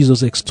pattern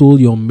Jesus extol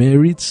your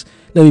merits?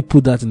 Let me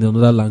put that in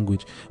another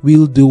language.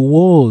 Will the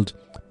world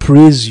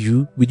praise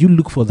you? Will you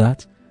look for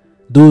that?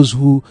 Those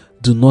who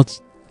do not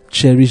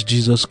cherish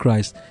Jesus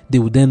Christ, they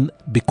will then,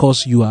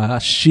 because you are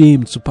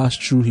ashamed to pass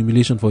through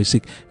humiliation for his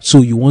sake,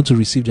 so you want to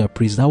receive their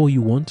praise. Is that what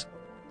you want?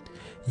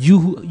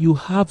 You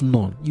have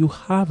none. You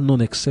have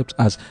none except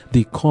as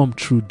they come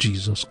through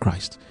Jesus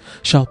Christ.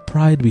 Shall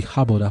pride be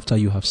harbored after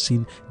you have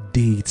seen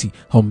deity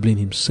humbling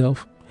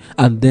himself,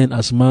 and then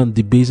as man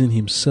debasing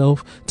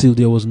himself till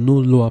there was no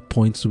lower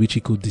point to which he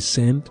could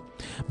descend?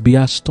 Be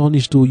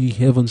astonished, O ye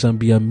heavens, and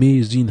be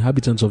amazed, ye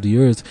inhabitants of the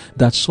earth,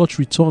 that such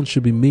return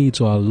should be made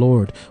to our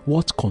Lord.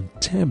 What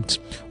contempt,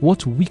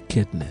 what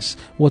wickedness,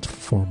 what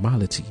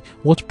formality,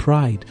 what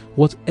pride,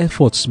 what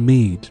efforts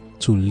made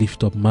to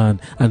lift up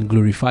man and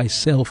glorify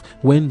self,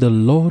 when the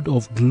Lord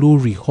of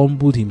glory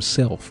humbled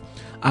himself,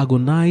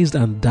 agonized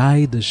and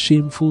died the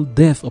shameful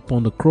death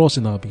upon the cross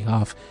in our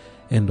behalf.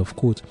 End of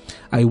quote.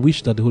 I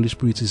wish that the Holy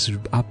Spirit is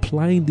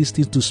applying these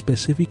things to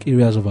specific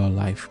areas of our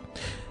life.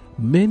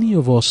 Many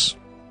of us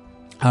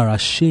are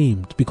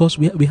ashamed because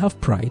we have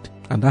pride,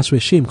 and that's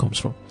where shame comes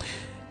from.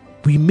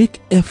 We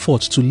make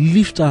efforts to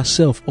lift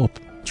ourselves up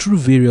through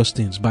various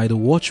things, by the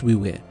watch we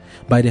wear,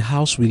 by the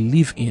house we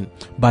live in,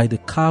 by the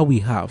car we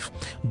have,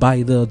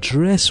 by the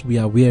dress we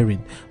are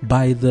wearing,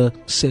 by the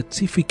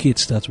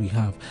certificates that we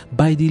have,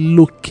 by the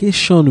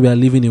location we are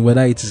living in,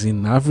 whether it is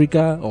in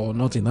Africa or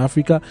not in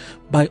Africa.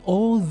 By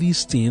all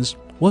these things,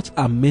 what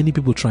are many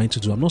people trying to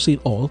do? I'm not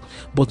saying all,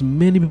 but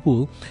many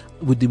people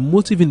with the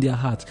motive in their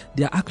heart,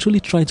 they are actually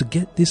trying to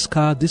get this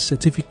car, this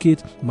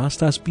certificate,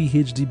 master's,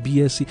 PhD,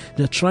 BSc.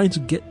 They're trying to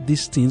get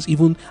these things,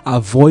 even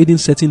avoiding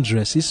certain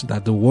dresses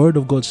that the Word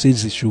of God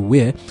says they should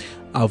wear,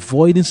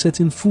 avoiding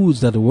certain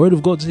foods that the Word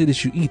of God says they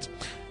should eat,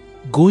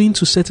 going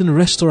to certain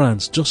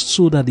restaurants just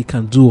so that they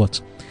can do what?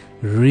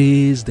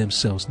 Raise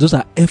themselves. Those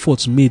are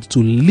efforts made to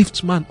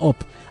lift man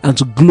up and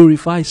to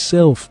glorify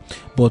self.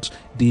 But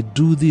they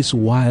do this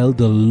while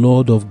the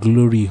Lord of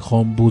glory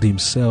humbled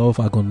himself,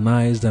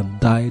 agonized, and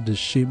died the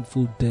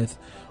shameful death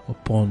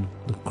upon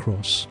the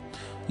cross.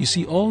 You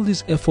see, all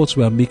these efforts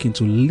we are making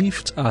to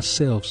lift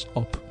ourselves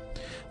up,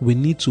 we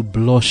need to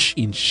blush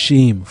in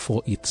shame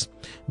for it,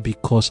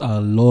 because our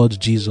Lord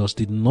Jesus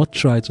did not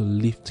try to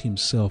lift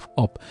himself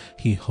up.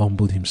 He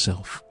humbled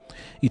himself.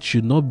 It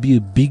should not be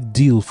a big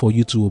deal for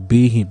you to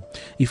obey him.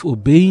 If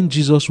obeying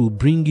Jesus will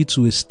bring you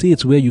to a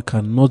state where you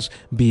cannot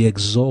be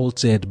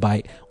exalted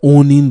by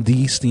owning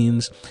these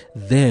things,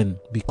 then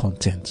be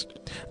content.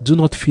 Do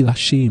not feel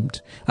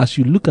ashamed. As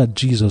you look at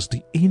Jesus,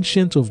 the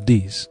Ancient of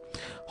Days,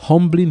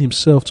 humbling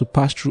himself to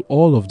pass through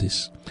all of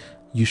this,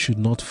 you should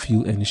not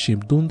feel any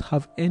shame. Don't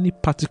have any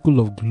particle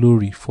of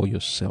glory for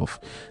yourself.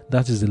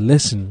 That is the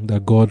lesson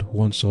that God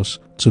wants us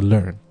to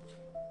learn.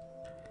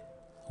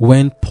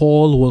 When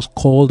Paul was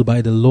called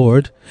by the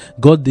Lord,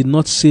 God did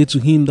not say to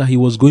him that he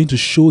was going to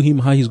show him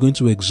how he's going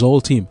to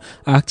exalt him.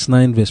 Acts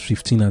 9 verse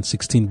 15 and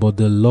 16. But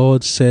the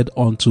Lord said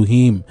unto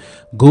him,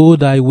 Go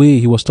thy way.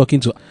 He was talking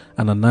to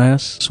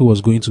Ananias, who was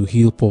going to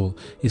heal Paul.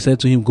 He said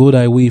to him, Go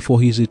thy way, for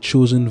he is a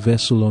chosen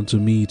vessel unto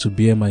me to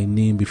bear my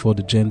name before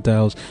the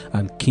Gentiles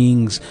and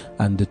kings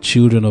and the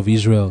children of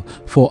Israel.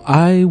 For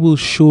I will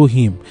show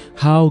him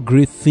how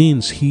great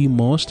things he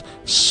must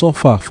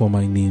suffer for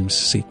my name's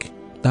sake.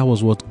 That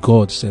was what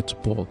God said to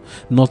Paul.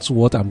 Not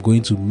what I'm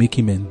going to make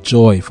him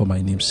enjoy for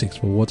my name's sake,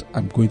 but what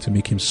I'm going to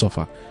make him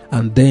suffer.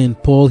 And then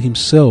Paul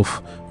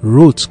himself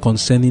wrote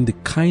concerning the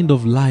kind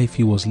of life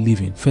he was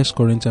living. 1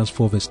 Corinthians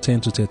 4 verse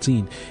 10 to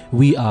 13.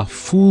 We are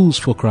fools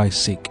for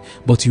Christ's sake,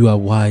 but you are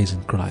wise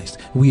in Christ.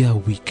 We are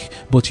weak,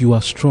 but you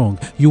are strong.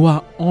 You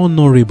are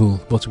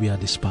honorable, but we are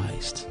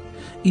despised.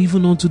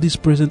 Even unto this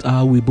present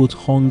hour we both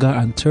hunger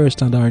and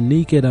thirst, and are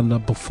naked and are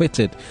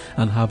buffeted,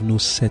 and have no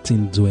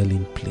certain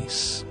dwelling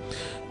place.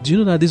 Do you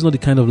know that this is not the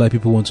kind of life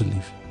people want to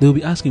live? They'll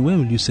be asking, when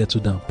will you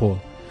settle down, Paul?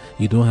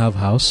 You don't have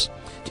house?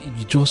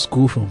 You just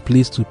go from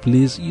place to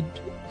place?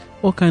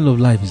 What kind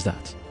of life is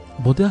that?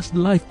 But that's the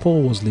life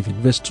Paul was living.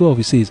 Verse 12,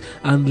 he says,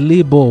 And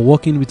labor,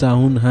 working with our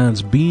own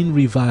hands, being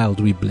reviled,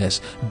 we bless,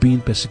 being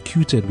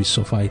persecuted, we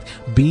suffer it,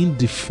 being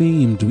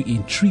defamed, we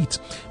entreat.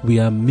 We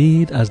are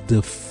made as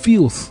the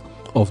filth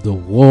of the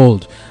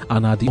world,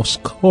 and are the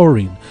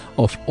scourging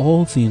of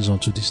all things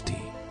unto this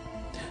day.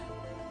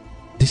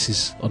 This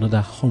is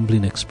another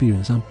humbling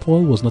experience, and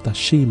Paul was not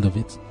ashamed of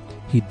it.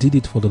 He did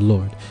it for the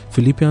Lord.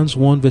 Philippians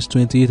 1 verse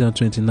 28 and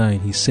 29,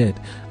 he said,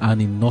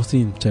 And in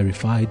nothing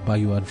terrified by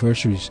your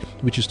adversaries,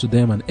 which is to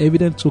them an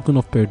evident token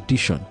of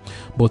perdition,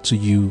 but to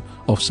you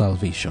of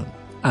salvation,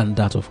 and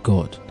that of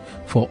God.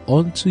 For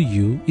unto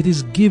you it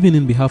is given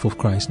in behalf of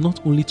Christ,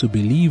 not only to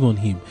believe on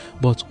him,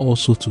 but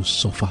also to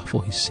suffer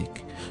for his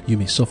sake. You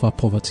may suffer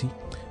poverty,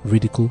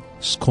 ridicule,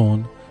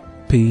 scorn,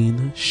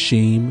 pain,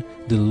 shame,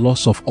 the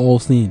loss of all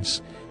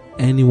things.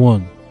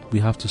 Anyone, we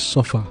have to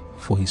suffer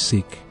for his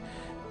sake.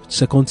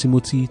 2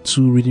 Timothy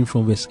 2, reading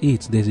from verse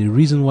 8, there's a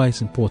reason why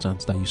it's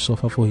important that you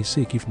suffer for his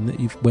sake, if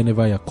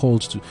whenever you're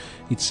called to.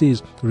 It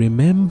says,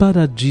 Remember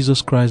that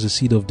Jesus Christ, the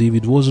seed of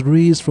David, was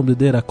raised from the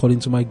dead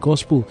according to my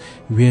gospel,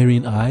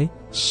 wherein I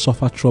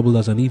suffer trouble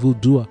as an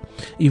evildoer,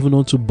 even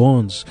unto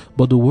bonds.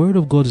 But the word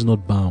of God is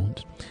not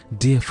bound.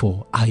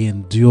 Therefore I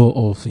endure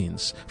all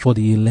things for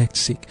the elect's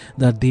sake,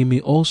 that they may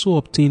also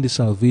obtain the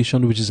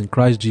salvation which is in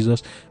Christ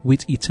Jesus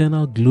with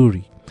eternal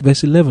glory.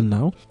 Verse 11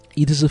 now,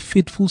 it is a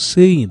faithful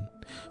saying,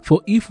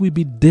 For if we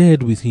be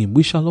dead with him,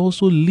 we shall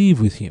also live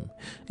with him.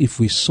 If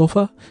we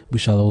suffer, we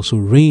shall also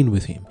reign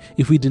with him.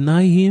 If we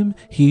deny him,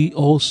 he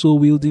also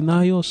will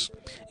deny us.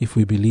 If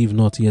we believe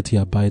not, yet he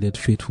abideth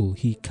faithful.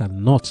 He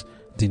cannot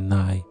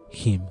deny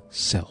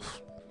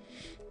himself.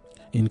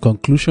 In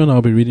conclusion,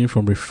 I'll be reading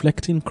from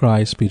Reflecting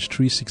Christ, page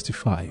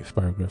 365,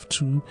 paragraph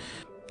 2.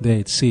 There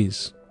it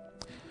says,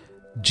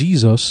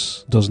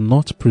 Jesus does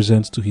not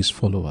present to his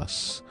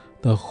followers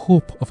the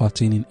hope of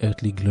attaining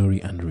earthly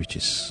glory and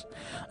riches,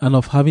 and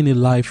of having a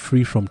life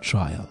free from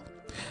trial,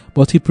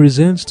 but he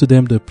presents to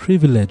them the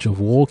privilege of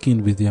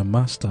walking with their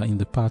master in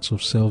the paths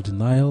of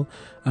self-denial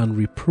and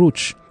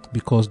reproach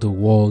because the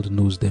world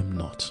knows them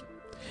not.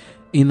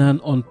 In an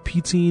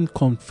unpitying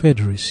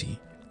confederacy,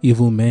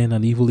 evil men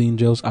and evil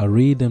angels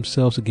array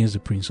themselves against the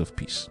Prince of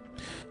Peace.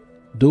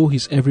 Though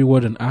his every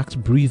word and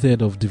act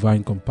breathed of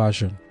divine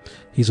compassion,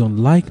 his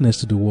unlikeness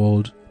to the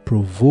world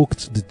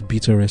provoked the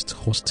bitterest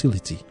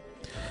hostility.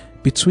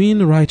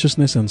 Between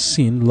righteousness and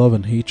sin, love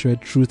and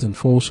hatred, truth and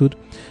falsehood,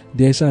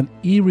 there is an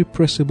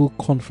irrepressible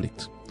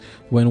conflict.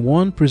 When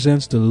one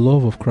presents the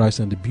love of Christ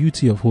and the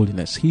beauty of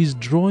holiness, he is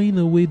drawing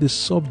away the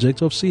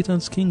subject of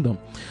Satan's kingdom,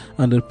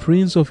 and the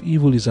prince of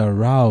evil is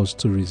aroused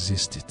to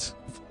resist it.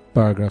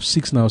 Paragraph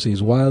 6 now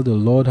says, while the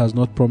Lord has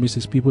not promised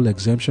his people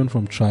exemption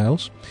from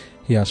trials,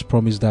 he has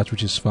promised that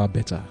which is far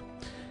better.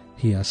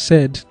 He has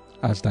said,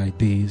 as thy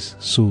days,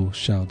 so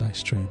shall thy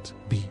strength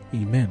be.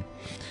 Amen.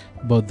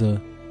 But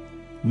the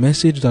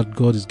message that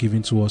God is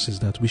giving to us is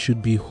that we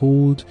should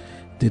behold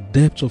the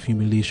depth of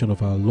humiliation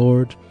of our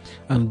Lord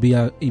and be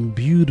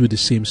imbued with the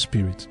same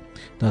spirit,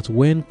 that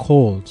when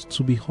called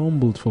to be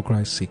humbled for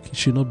Christ's sake, it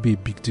should not be a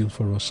big deal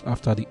for us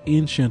after the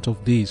Ancient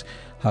of Days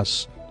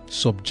has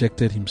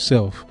subjected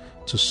himself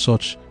to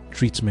such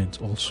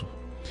treatment also.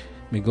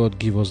 May God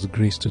give us the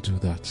grace to do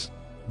that.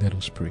 Let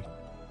us pray.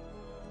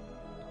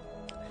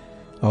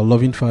 Our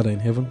loving Father in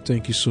heaven,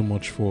 thank you so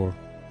much for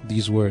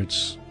these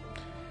words.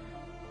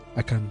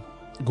 I can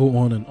go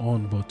on and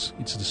on, but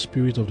it's the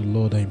Spirit of the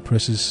Lord that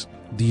impresses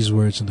these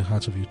words in the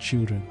hearts of your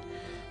children.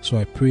 So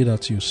I pray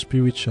that your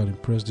Spirit shall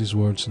impress these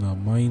words in our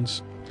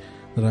minds,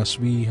 that as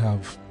we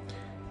have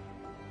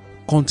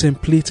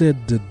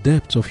contemplated the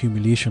depth of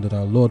humiliation that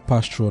our Lord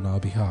passed through on our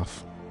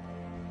behalf,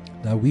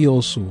 that we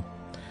also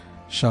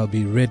shall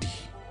be ready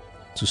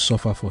to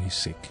suffer for his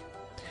sake,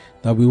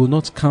 that we will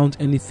not count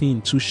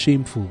anything too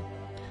shameful,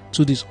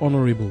 too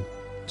dishonorable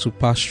to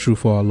pass through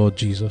for our Lord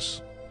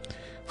Jesus.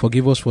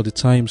 Forgive us for the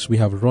times we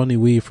have run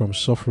away from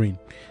suffering,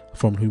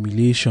 from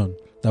humiliation,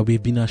 that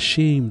we've been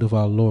ashamed of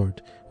our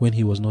Lord when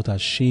he was not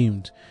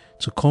ashamed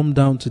to come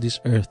down to this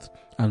earth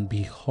and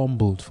be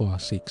humbled for our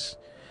sakes.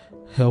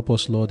 Help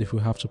us, Lord, if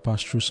we have to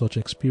pass through such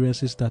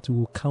experiences, that we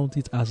will count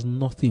it as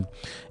nothing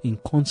in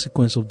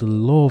consequence of the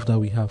love that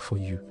we have for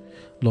you.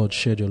 Lord,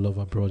 shed your love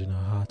abroad in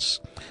our hearts,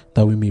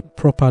 that we may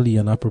properly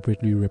and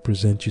appropriately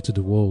represent you to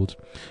the world,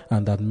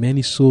 and that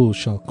many souls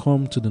shall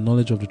come to the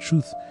knowledge of the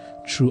truth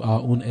through our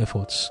own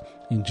efforts.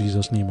 In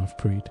Jesus' name I've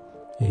prayed.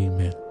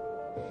 Amen.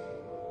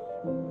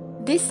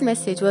 This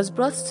message was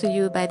brought to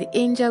you by the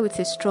Angel with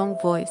a Strong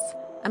Voice,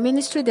 a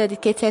ministry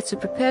dedicated to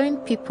preparing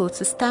people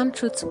to stand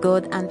true to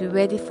God and be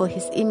ready for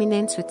his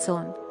imminent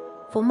return.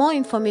 For more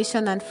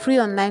information and free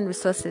online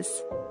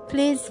resources,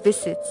 please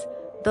visit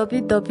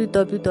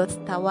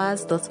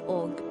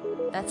www.tawaz.org.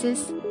 That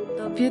is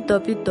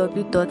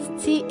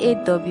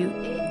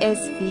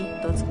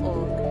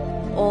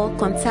www.tawasv.org, or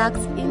contact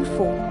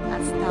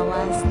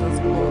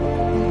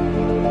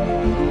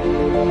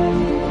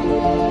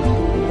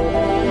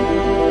info@tawaz.org.